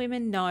other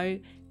women know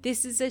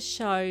this is a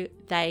show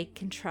they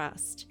can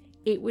trust?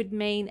 It would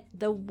mean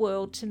the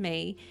world to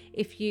me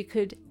if you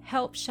could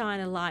help shine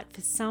a light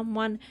for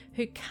someone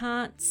who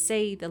can't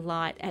see the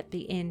light at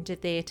the end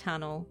of their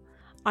tunnel.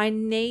 I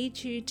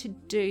need you to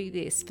do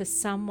this for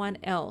someone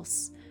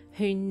else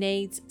who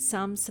needs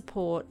some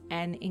support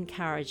and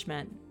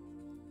encouragement.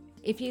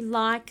 If you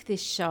like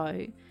this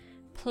show,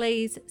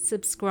 please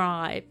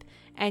subscribe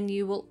and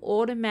you will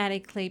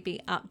automatically be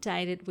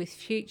updated with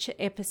future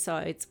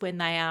episodes when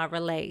they are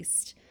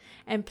released.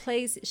 And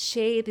please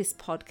share this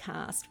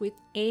podcast with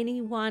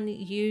anyone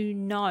you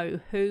know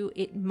who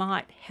it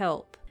might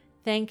help.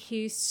 Thank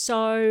you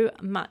so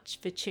much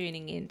for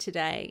tuning in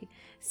today.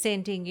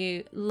 Sending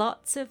you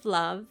lots of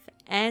love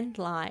and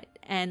light,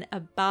 and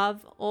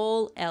above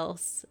all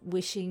else,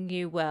 wishing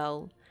you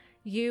well.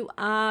 You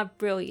are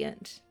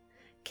brilliant.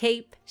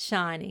 Keep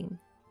shining.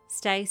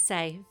 Stay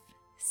safe,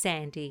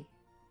 Sandy.